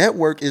life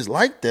network is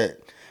like that.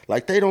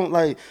 Like, they don't,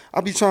 like,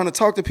 I'll be trying to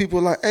talk to people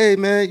like, hey,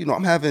 man, you know,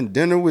 I'm having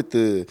dinner with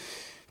the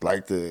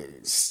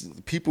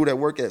people that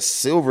work at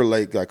Silver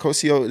Lake. Like,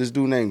 Cosio, this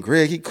dude named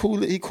Greg, he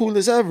cool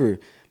as ever.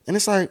 And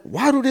it's like,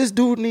 why do this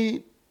dude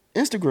need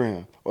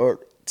Instagram or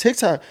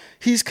TikTok,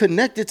 he's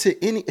connected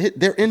to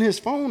they're in his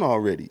phone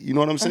already. You know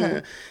what I'm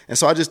saying? And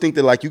so I just think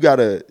that like you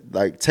gotta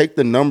like take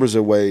the numbers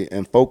away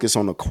and focus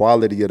on the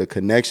quality of the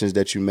connections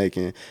that you're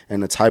making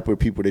and the type of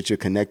people that you're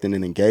connecting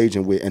and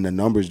engaging with, and the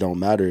numbers don't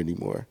matter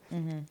anymore.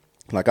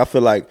 Like I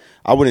feel like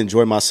I would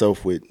enjoy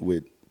myself with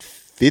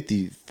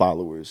 50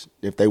 followers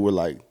if they were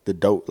like a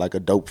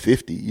dope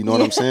 50. You know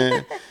what I'm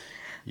saying?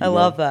 I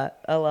love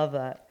that. I love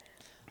that.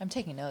 I'm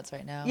taking notes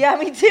right now. Yeah,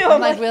 me too.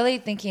 I'm like really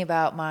thinking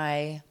about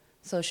my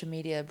social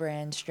media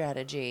brand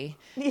strategy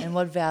and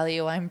what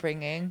value I'm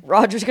bringing.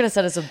 Roger's gonna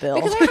send us a bill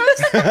Because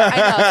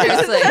I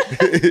know, seriously.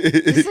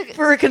 It's like,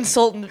 for a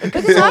consultant.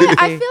 because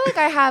I feel like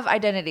I have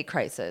identity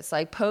crisis,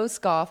 like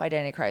post golf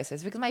identity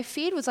crisis, because my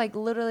feed was like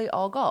literally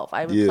all golf.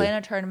 I would play in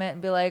a tournament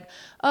and be like,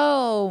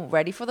 "Oh,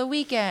 ready for the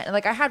weekend." And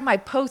like I had my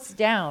posts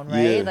down,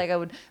 right? Yeah. Like I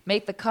would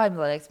make the cut, and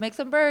be like, let's make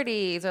some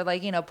birdies, or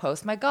like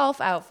post my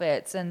golf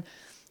outfits, and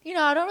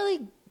I don't really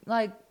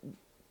like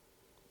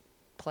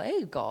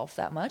play golf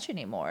that much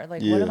anymore.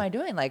 Like what am I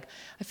doing? Like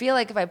I feel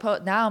like if I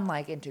now I'm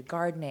like into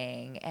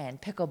gardening and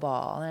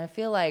pickleball, and I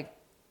feel like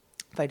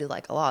if I do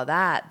like a lot of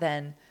that,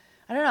 then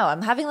I don't know,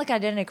 I'm having like an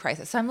identity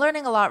crisis. So I'm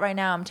learning a lot right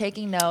now. I'm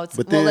taking notes.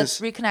 But well,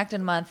 let's reconnect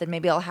in a month and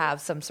maybe I'll have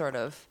some sort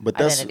of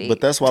identity. But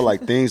that's why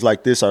like things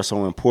like this are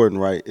so important,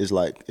 right?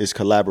 It's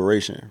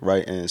collaboration,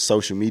 right? And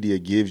social media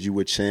gives you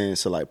a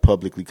chance to like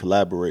publicly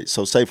collaborate.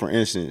 So say for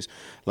instance,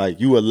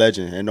 like you a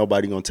legend and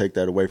nobody gonna take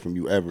that away from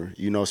you ever,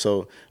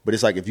 so but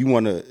it's like if you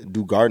want to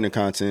do gardening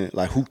content,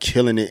 like who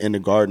killing it in the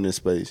gardening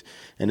space,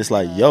 and it's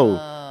like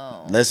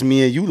let's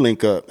me and you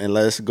link up and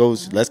let's go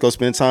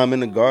spend time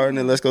in the garden,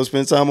 and let's go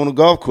spend time on the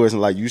golf course,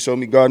 and like you show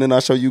me gardening, I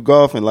show you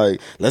golf, and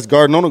like let's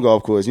garden on the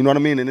golf course. You know what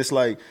I mean? And it's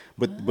like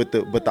but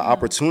the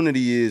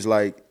opportunity is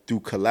like through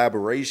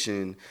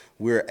collaboration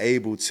we're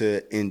able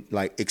to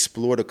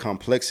explore the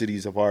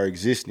complexities of our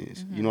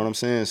existence. You know what I'm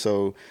saying?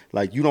 So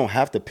like you don't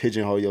have to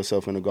pigeonhole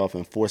yourself into golf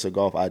and force a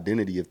golf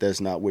identity if that's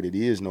not what it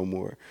is no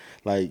more.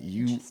 Like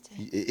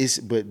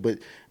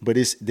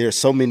there's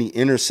so many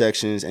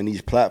intersections, and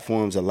these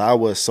platforms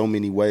allow us so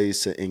many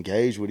ways to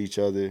engage with each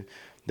other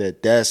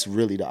that's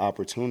really the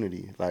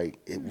opportunity. Like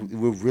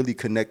we're really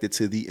connected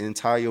to the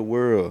entire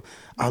world.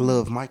 I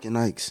love Mike and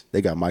Ike's.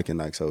 They got Mike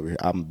and Ike's over here.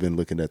 I've been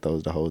looking at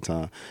those the whole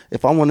time.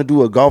 If I want to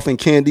do a golf and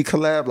candy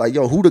collab, like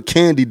who the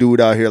candy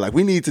dude out here? Like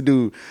we need to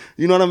do,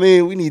 you know what I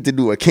mean? We need to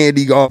do a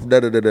candy golf,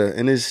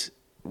 and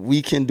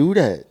we can do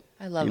that.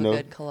 I love a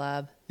good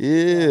collab.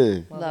 Yeah.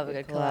 Love a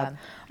good collab.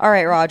 All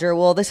right, Roger.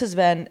 Well, this has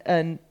been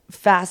a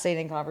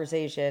fascinating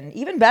conversation,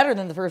 even better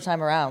than the first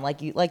time around,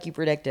 like you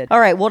predicted. All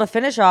right. Well, to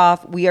finish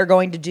off, we are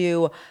going to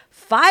do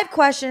 5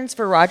 questions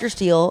for Roger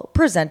Steele,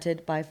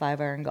 presented by 5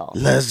 Iron Golf.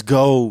 Let's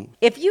go.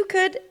 If you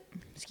could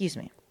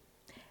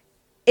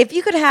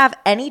have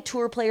any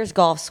tour player's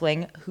golf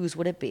swing, whose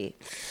would it be?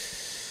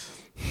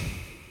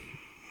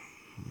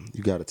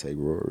 You got to take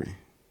Rory.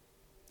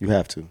 You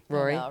have to.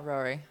 Rory.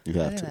 Rory. You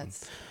have to.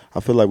 I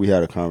feel like we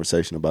had a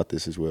conversation about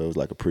this as well. It was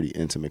like a pretty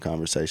intimate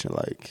conversation.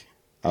 Like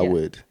I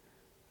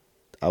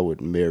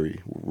would marry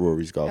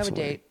Rory's golf swing.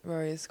 I would date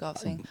Rory's golf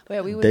swing. But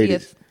yeah, we would be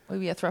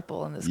a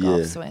throuple in this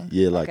golf swing.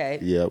 Yeah, like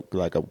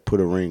like I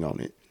put a ring on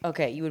it.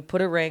 Okay, you would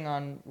put a ring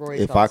on Rory's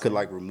golf swing. If I could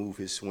like remove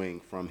his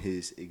swing from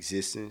his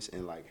existence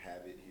and like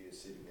have it here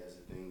sitting as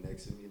a thing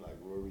next to me, like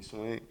Rory's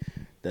swing,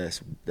 that's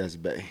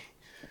Bay.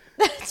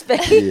 That's Bay.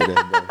 Yeah,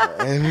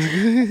 that's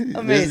Bay.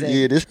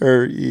 Amazing. This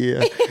her.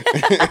 Yeah.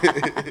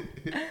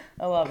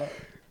 I love it.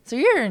 So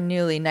you're a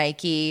newly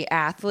Nike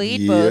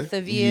athlete, both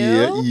of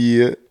you.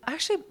 Yeah.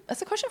 Actually,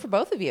 that's a question for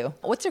both of you.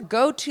 What's your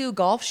go-to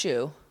golf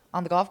shoe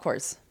on the golf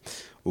course?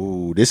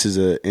 Ooh, this is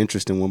an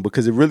interesting one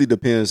because it really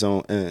depends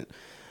on. And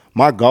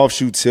my golf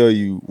shoe tell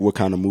you what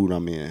kind of mood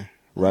I'm in,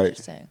 right?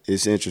 Interesting.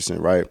 It's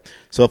interesting, right?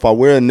 So if I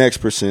wear a Next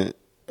Percent,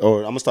 or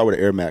I'm gonna start with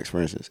an Air Max, for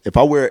instance. If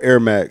I wear an Air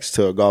Max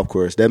to a golf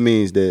course, that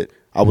means that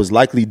I was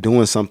likely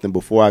doing something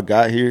before I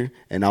got here,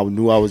 and I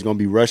knew I was gonna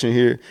be rushing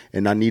here,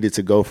 and I needed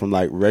to go from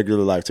like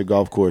regular life to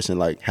golf course and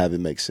like have it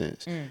make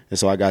sense. And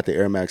so I got the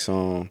Air Max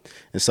on,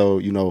 and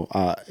so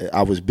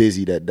I was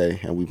busy that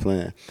day, and we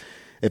planned.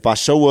 If I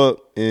show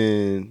up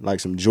in like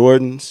some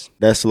Jordans,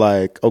 that's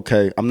like,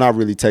 okay, I'm not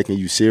really taking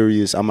you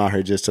serious. I'm out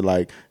here just to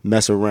like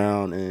mess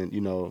around, and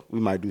we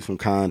might do some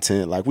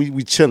content. Like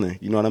we chilling,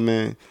 you know what I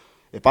mean?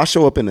 If I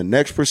show up in the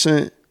Next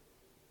Percent,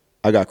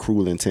 I got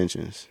cruel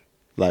intentions.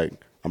 Like,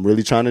 I'm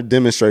really trying to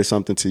demonstrate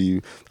something to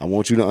you. I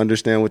want you to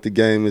understand what the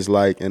game is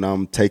like, and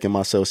I'm taking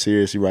myself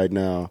seriously right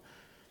now.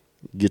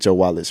 Get your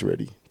wallets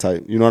ready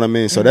type. You know what I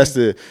mean? So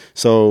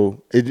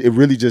it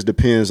really just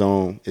depends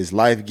on, is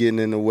life getting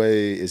in the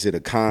way? Is it a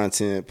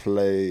content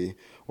play?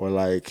 Or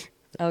like,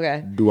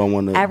 okay, do I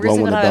want to every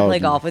single time I play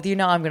golf with you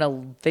now, I'm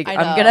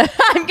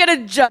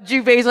gonna judge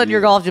you based on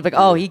your golf. You're like,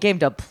 oh, he came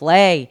to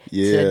play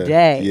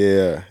today.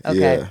 Yeah.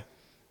 Okay. Yeah.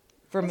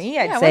 For me,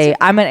 I'd say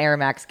I'm an Air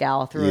Max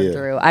gal through and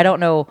through. I don't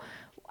know.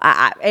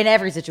 in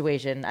every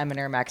situation, I'm an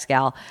Air Max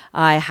gal.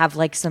 I have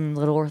like some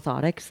little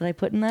orthotics that I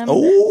put in them,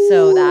 Ooh.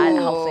 so that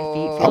helps my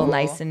feet feel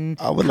nice and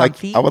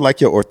comfy. I would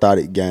like your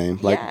orthotic game.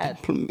 Like, Yeah.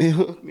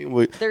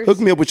 hook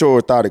me up with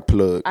your orthotic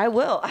plug. I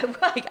will.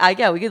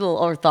 Yeah, we get a little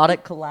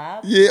orthotic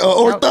collab. Yeah,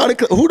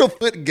 orthotic. Who the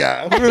foot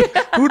guy?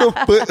 Who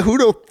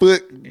the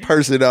foot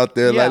person out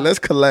there? Yeah. Like, let's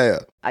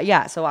collab.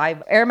 Yeah, so I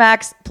have Air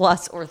Max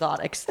plus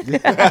orthotics.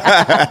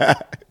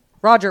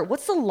 Roger,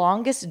 what's the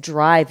longest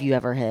drive you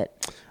ever hit?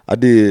 I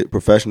did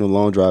professional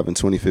long drive in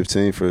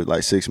 2015 for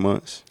like 6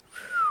 months.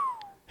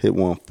 Hit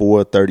one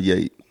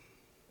 438.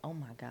 Oh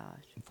my gosh.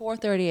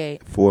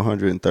 438.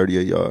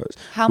 438 yards.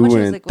 How we much were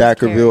was in it- was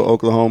Thackerville,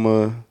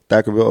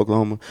 carry?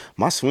 Oklahoma.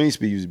 My swing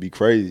speed used to be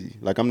crazy.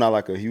 Like, I'm not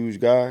like a huge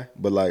guy,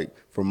 but like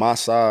for my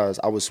size,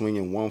 I was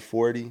swinging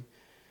 140,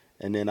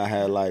 and then I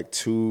had like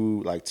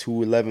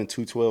 211,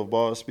 212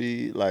 ball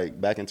speed.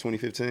 Like back in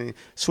 2015,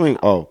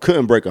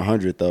 couldn't break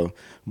 100 though,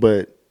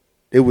 but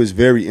it was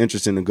very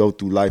interesting to go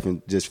through life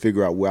and just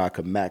figure out where I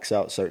could max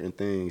out certain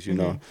things, you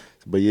know.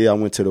 But yeah, I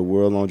went to the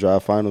World Long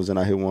Drive Finals and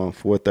I hit one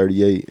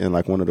 438 in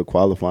like one of the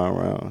qualifying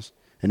rounds.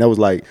 And that was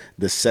like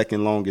the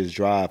second longest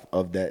drive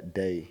of that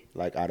day,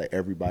 like out of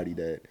everybody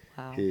that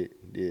hit.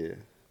 Yeah.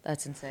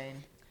 That's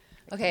insane.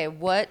 Okay,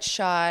 what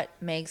shot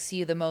makes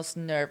you the most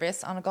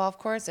nervous on a golf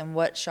course, and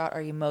what shot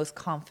are you most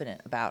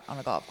confident about on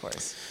a golf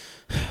course?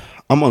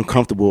 I'm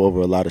uncomfortable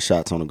over a lot of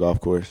shots on a golf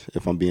course,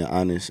 if I'm being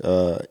honest.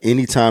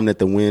 Anytime that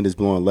the wind is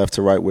blowing left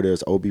to right, where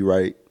there's OB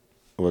right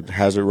or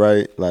hazard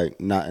right, like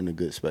not in a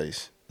good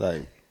space.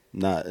 Like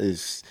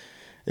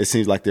it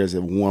seems like there's a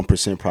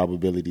 1%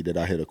 probability that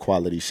I hit a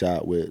quality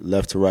shot with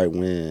left to right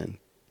wind,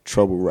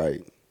 trouble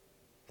right.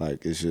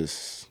 Like it's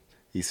just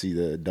you see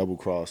the double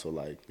cross or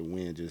like the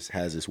wind just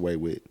has its way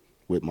with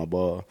my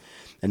ball.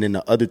 And then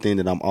the other thing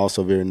that I'm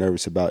also very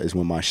nervous about is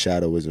when my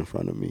shadow is in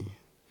front of me.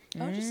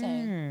 Oh,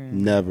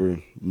 interesting.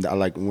 Never.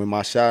 Like when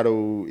my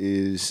shadow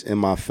is in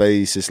my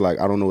face, it's like,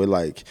 I don't know, it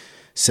like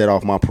set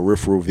off my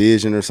peripheral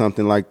vision or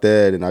something like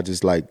that. And I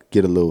just like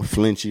get a little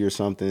flinchy or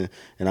something.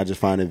 And I just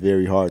find it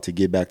very hard to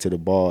get back to the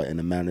ball in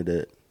a manner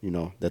that, you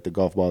know, that the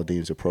golf ball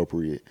deems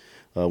appropriate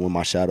when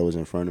my shadow is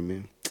in front of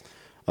me.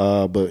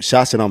 But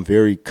shots that I'm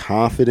very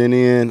confident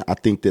in, I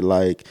think that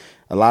like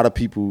a lot of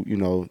people, you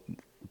know,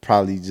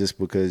 probably just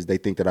because they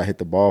think that I hit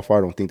the ball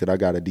far, don't think that I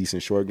got a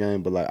decent short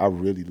game, but like I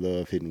really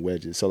love hitting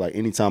wedges. So like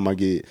anytime I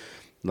get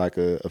like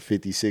a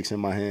 56 in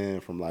my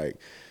hand from like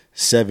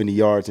 70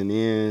 yards and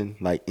in,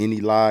 like any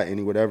lie,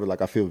 any whatever,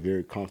 like I feel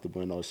very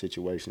comfortable in those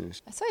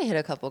situations. I saw you hit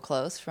a couple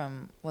close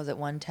from, was it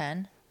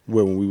 110?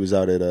 Where when we was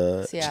out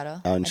at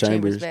Seattle, out in at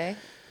Chambers Bay.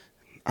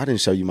 I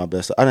didn't show you my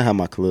best. I didn't have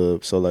my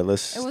club, so like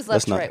let's. It was let's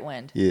left to not, right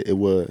wind. Yeah, it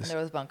was. And there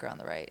was bunker on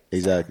the right.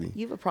 Exactly.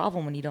 You have a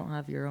problem when you don't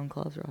have your own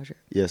clubs, Roger.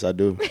 Yes, I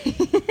do.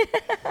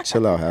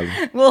 Chill out, Hallie.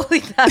 We'll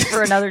leave that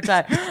for another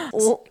time.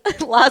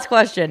 Last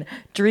question.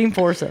 Dream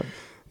foursome.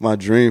 My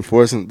dream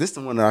foursome. This is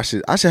the one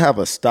that I should have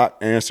a stock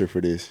answer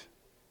for this.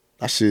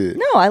 I should.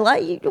 No, I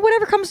like you.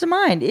 Whatever comes to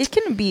mind. It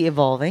can be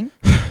evolving.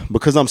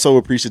 Because I'm so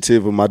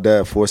appreciative of my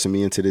dad forcing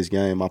me into this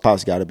game. My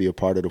pops got to be a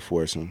part of the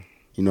foursome.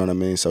 You know what I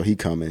mean? So he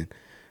coming.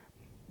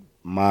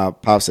 My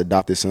pops'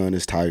 adopted son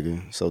is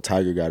Tiger, so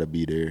Tiger got to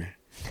be there.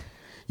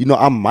 You know,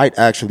 I might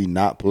actually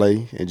not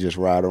play and just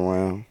ride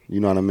around.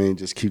 You know what I mean?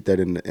 Just keep that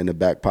in the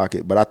back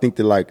pocket. But I think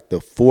that like the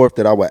fourth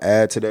that I would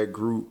add to that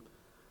group,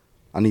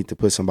 I need to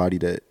put somebody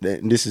that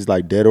this is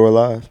like dead or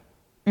alive.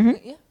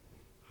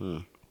 Yeah.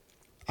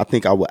 I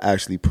think I would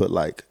actually put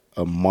like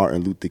a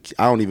Martin Luther King.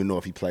 I don't even know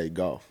if he played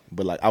golf,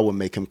 but like I would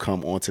make him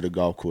come onto the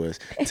golf course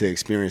to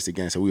experience the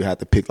game. So we would have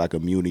to pick like a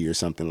Muni or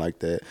something like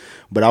that.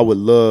 But I would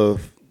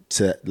love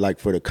to like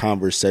for the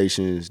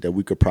conversations that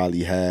we could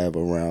probably have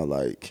around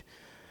like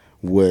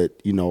what,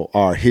 you know,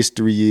 our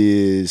history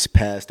is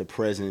past to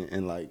present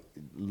and like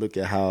look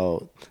at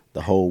how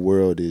the whole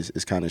world is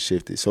kind of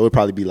shifted. So it'd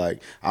probably be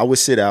like I would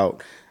sit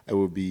out. It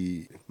would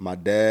be my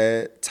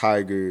dad,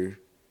 Tiger,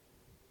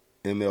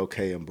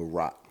 MLK, and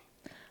Barack.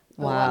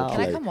 Wow. Can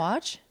I come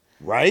watch?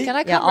 Right? Can I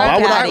Yeah, come all ride Why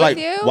would with I like?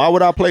 you? Why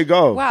would I play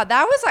golf? Wow,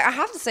 that was like, I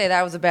have to say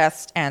that was the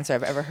best answer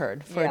I've ever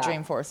heard for Yeah. a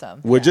dream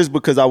foursome. Well, just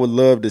because I would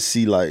love to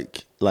see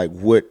like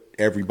what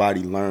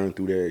everybody learned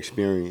through their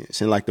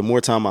experience, and like the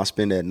more time I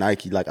spend at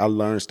Nike, like I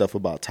learned stuff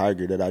about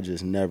Tiger that I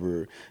just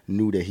never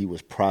knew that he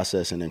was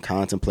processing and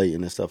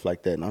contemplating and stuff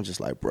like that. And I'm just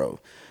like, bro,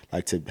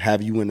 like to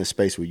have you in a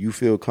space where you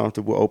feel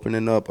comfortable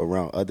opening up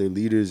around other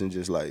leaders and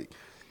just like.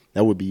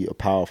 That would be a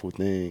powerful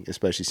thing,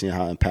 especially seeing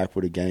how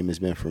impactful the game has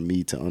been for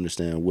me to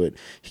understand what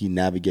he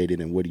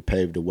navigated and what he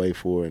paved the way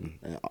for, and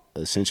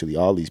essentially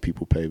all these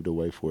people paved the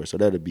way for. So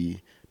that'd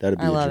be I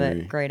a love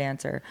dream. it. Great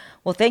answer.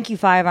 Well, thank you,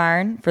 5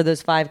 Iron, for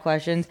those 5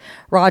 questions.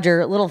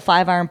 Roger, little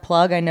 5 Iron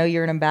plug. I know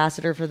you're an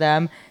ambassador for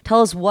them.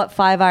 Tell us what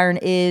 5 Iron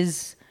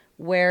is,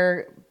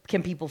 where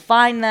can people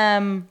find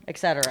them,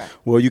 etc.?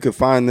 Well, you can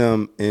find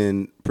them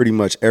in pretty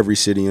much every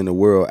city in the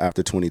world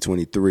after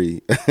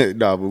 2023.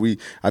 No,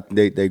 but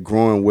they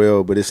growing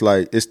well, but it's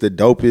like it's the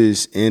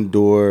dopest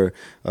indoor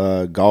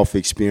golf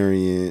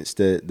experience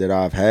that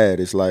I've had.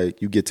 It's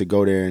like you get to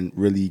go there and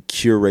really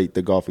curate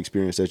the golf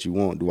experience that you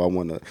want. Do I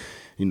want to,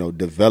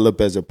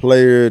 develop as a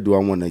player? Do I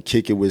want to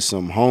kick it with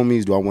some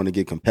homies? Do I want to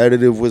get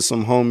competitive with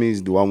some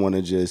homies? Do I want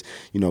to just,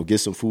 get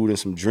some food and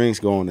some drinks,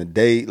 go on a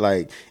date?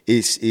 Like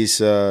it's just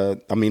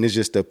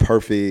the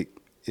perfect,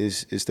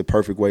 it's the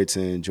perfect way to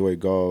enjoy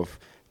golf.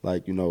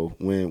 Like,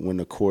 when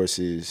the course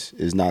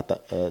is not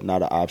an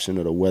option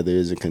or the weather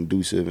isn't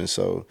conducive. And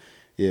so,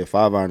 yeah,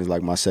 5-iron is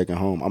like my second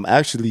home. I'm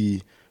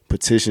actually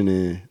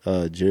petitioning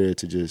Jared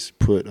to just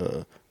put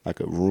a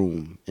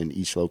room in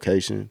each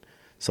location,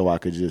 so I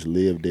could just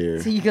live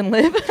there. So you can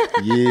live?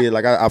 Yeah,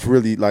 like I've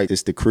really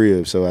it's the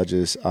crib. So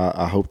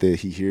I hope that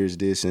he hears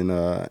this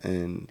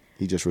and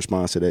he just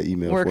responds to that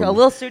email. Work for a me.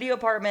 little studio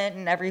apartment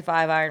and every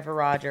 5-iron for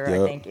Roger,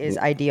 I think is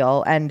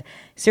ideal. And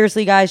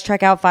seriously, guys,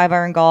 check out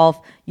 5-iron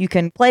golf. You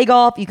can play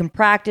golf, you can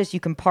practice,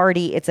 you can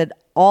party. It's an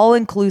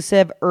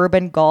all-inclusive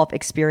urban golf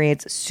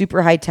experience,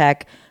 super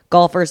high-tech,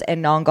 golfers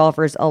and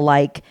non-golfers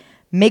alike.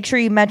 Make sure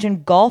you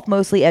mention golf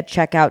mostly at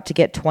checkout to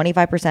get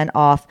 25%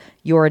 off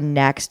your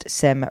next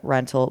sim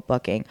rental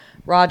booking.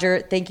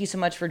 Roger, thank you so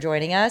much for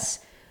joining us.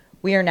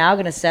 We are now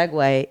going to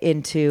segue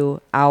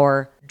into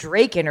our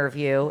Drake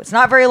interview. It's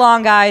not very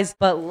long, guys,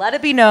 but let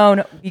it be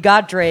known, we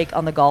got Drake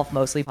on the Golf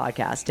Mostly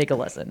podcast. Take a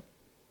listen.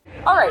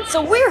 All right,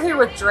 so we're here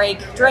with Drake.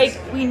 Drake,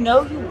 we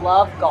know you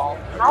love golf.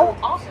 How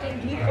often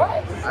do you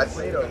play? I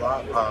played a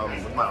lot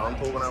with my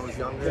uncle when I was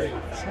younger,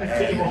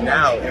 and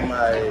now in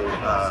my,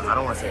 I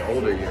don't want to say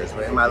older years,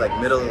 but in my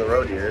middle of the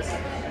road years,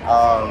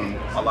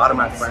 a lot of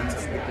my friends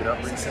have picked it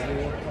up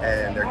recently,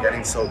 and they're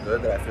getting so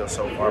good that I feel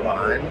so far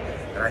behind.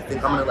 And I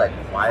think I'm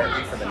gonna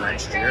quietly for the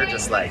next year,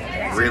 just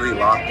really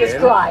lock Just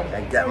in grind.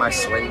 and get my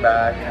swing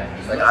back.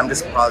 I'm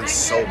just probably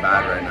so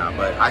bad right now,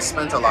 but I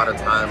spent a lot of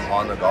time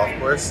on the golf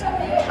course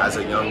as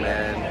a young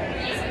man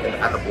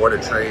at the Board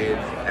of Trade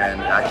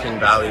and at King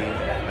Valley,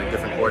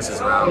 different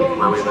courses around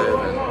where we live.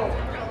 And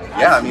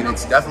yeah,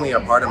 it's definitely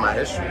a part of my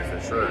history for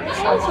sure.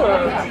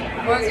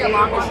 What was your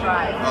longest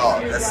ride?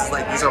 Oh,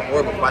 these are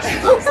horrible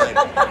questions.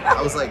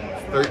 I was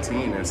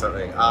 13 or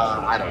something.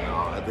 I don't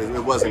know.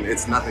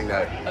 It's nothing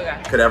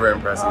that could ever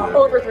impress you.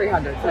 Over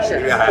 300 for sure.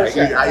 Yeah, for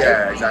sure.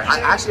 yeah,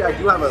 exactly. I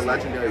do have a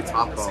legendary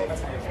top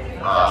golf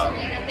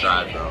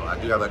drive though. I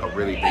do have a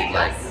really big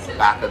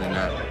back of the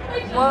net.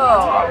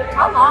 Whoa.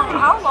 How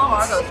long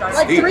are those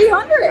drives?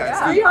 300.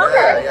 Yeah,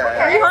 300.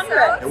 yeah.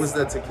 300. It was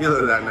the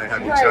tequila that night.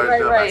 Had me Right, charged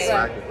right, up. right, I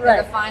slacked it.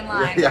 There's a fine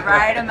line. Yeah. The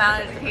right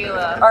amount of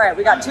tequila. All right,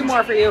 we got two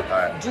more for you.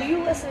 right. Do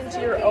you listen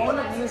to your own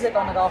music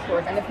on the golf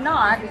course? And if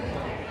not,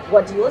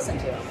 what do you listen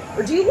to?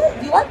 Or do you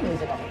like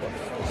music on the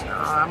course?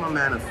 I'm a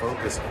man of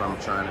focus if I'm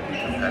trying to be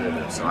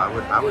competitive. So I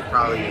would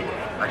probably,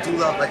 I do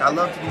love, I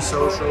love to be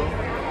social.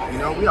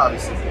 We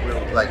obviously,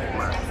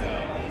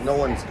 no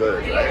one's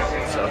good,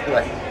 right? So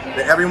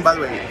everyone, by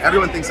the way,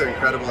 everyone thinks they're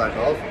incredible at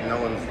golf.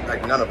 No one,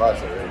 none of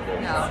us are really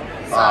good. No.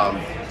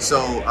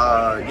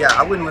 Yeah,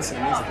 I wouldn't listen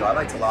to music though. I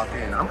like to lock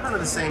in. I'm kind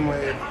of the same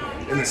way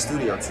in the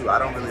studio too. I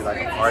don't really like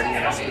to party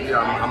in the studio.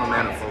 I'm a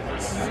man of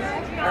focus. All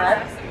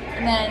right.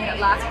 And then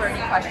last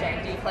burning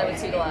question, do you play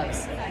with two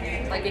gloves?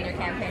 Like in your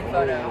campaign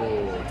photo?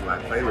 Oh, do I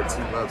play with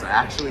two gloves? I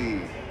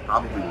actually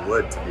probably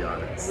would, to be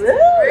honest.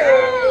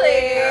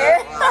 Really?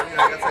 Yeah,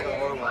 well, that's a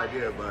horrible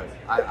idea, but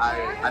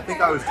I think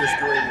I was just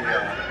doing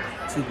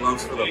two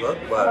gloves for the look,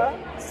 but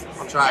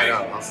I'll try it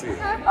out. I'll see. All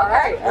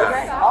right. Yeah.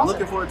 Okay. I'm Awesome.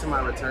 looking forward to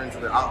my return to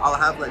the. I'll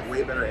have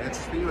way better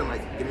answers for you in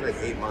give me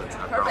 8 months. I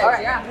Perfect. promise. All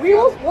right.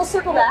 Yeah. We'll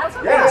circle back.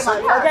 Yeah,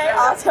 Okay.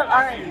 Awesome.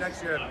 All See you right.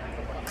 next year.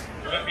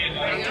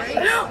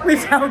 We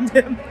found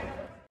him.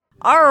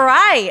 All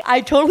right.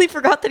 I totally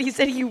forgot that he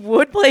said he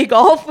would play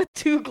golf with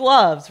two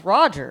gloves.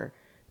 Roger,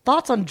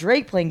 thoughts on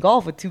Drake playing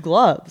golf with two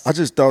gloves? I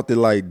just thought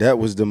that that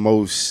was the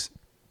most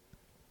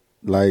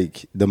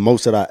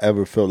that I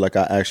ever felt like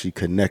I actually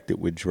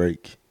connected with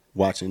Drake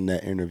watching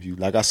that interview.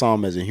 I saw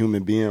him as a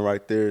human being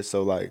right there.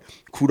 So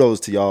kudos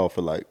to y'all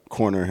for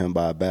cornering him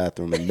by a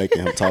bathroom and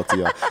making him talk to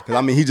y'all.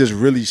 Cause he just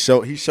really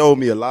showed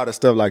me a lot of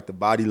stuff, the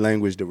body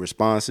language, the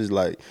responses.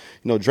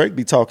 Drake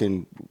be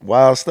talking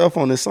wild stuff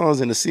on his songs,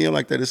 and to see him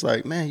like that, it's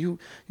man, you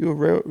a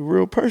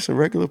real person,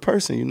 regular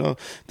person.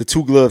 The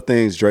two glove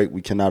things, Drake,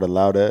 we cannot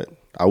allow that.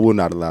 I will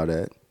not allow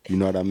that. You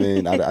know what I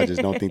mean? I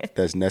just don't think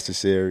that's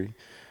necessary.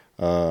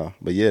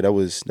 But yeah, that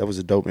was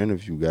a dope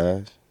interview,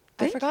 guys.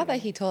 I forgot that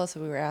he told us that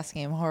we were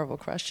asking him horrible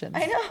questions.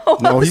 I know.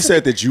 No, he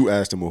said that you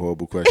asked him a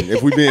horrible question.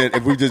 If we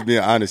just being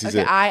honest, he Okay,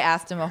 said I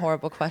asked him a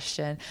horrible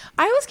question.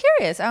 I was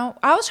curious. I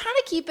was trying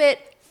to keep it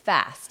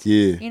fast.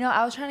 Yeah.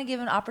 I was trying to give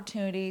an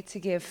opportunity to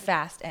give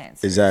fast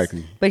answers.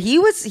 exactly. But he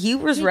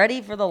was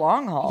ready for the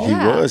long haul.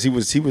 Yeah. He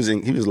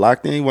was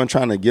locked in. He wasn't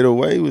trying to get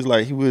away. He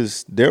was he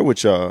was there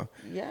with y'all.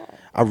 Yeah.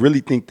 I really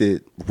think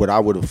that what I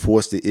would have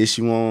forced the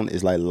issue on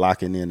is like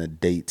locking in a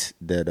date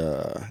that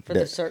For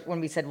the when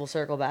we said we'll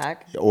circle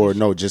back. or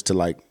no, just to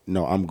like,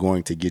 no, I'm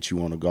going to get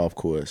you on a golf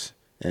course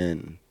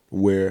and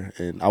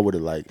I would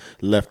have like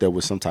left there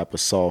with some type of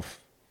soft,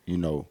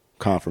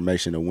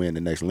 confirmation of when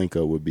the next link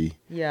up would be.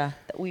 Yeah,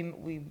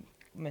 we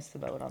missed the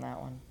boat on that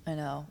one. I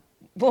know.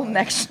 Well,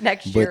 next year.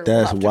 But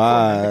we'll have to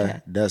coordinate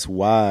again. that's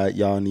why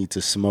y'all need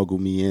to smuggle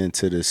me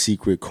into the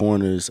secret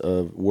corners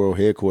of world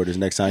headquarters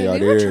next time y'all we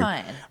there. were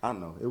trying. I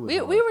know. It was We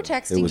hard, were though.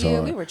 texting It was you.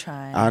 hard. We were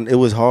trying. It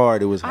was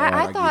hard. It was hard.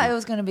 I get thought it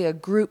was going to be a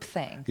group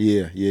thing.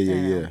 Yeah.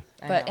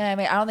 But I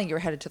mean, I don't think you were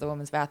headed to the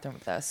women's bathroom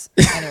with us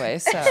anyway.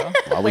 So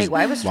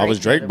Why was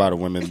Drake by the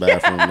women's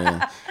bathroom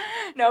then?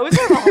 No, it was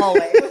more of a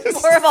hallway. It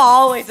was more of a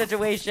hallway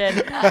situation.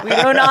 We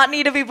do not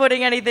need to be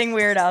putting anything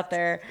weird out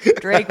there.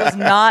 Drake was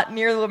not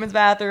near the women's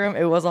bathroom.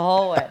 It was a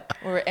hallway.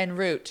 we're en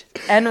route.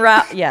 En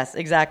route. Yes,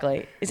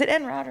 exactly. Is it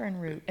en route or en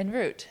route? En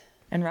route.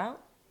 En route?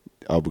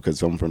 Oh,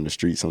 because I'm from the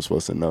streets, I'm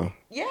supposed to know.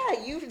 Yeah,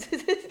 you.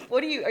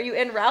 What are you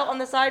en route on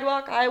the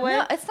sidewalk, highway?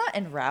 No, it's not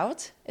en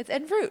route. It's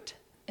en route.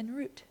 En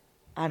route.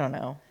 I don't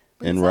know.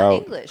 But En it's not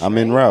route. English, I'm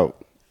en right? route.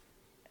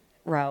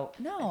 Route.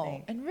 I No,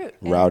 think. en route.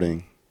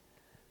 Routing.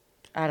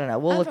 I don't know.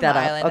 We'll I'm look from that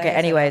Ireland. up. I Okay, guess I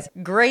anyways.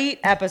 Great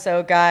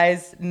episode,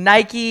 guys.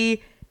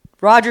 Nike,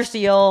 Roger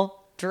Steele,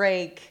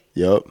 Drake.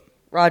 Yup.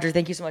 Roger,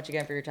 thank you so much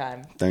again for your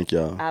time. Thank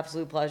y'all.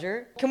 Absolute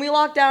pleasure. Can we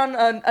lock down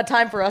a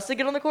time for us to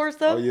get on the course,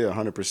 though? Oh yeah,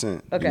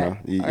 100%. Okay.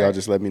 Y'all All right.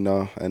 just let me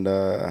know, and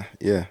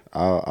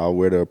I'll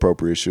wear the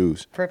appropriate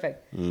shoes.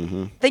 Perfect.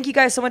 Thank you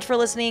guys so much for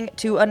listening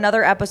to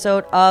another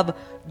episode of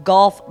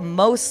Golf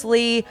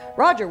Mostly.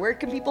 Roger, where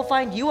can people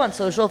find you on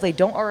social if they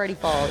don't already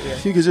follow you?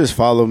 You could just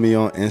follow me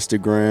on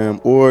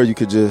Instagram, or you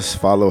could just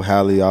follow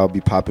Hallie. I'll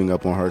be popping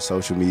up on her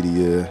social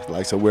media.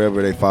 So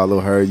wherever they follow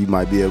her, you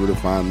might be able to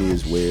find me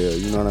as well.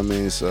 You know what I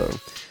mean? So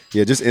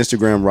yeah, just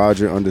Instagram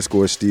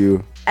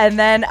Roger_Steele. And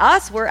then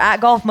us, we're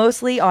at Golf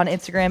Mostly on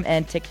Instagram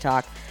and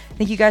TikTok.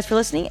 Thank you guys for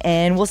listening,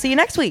 and we'll see you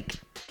next week.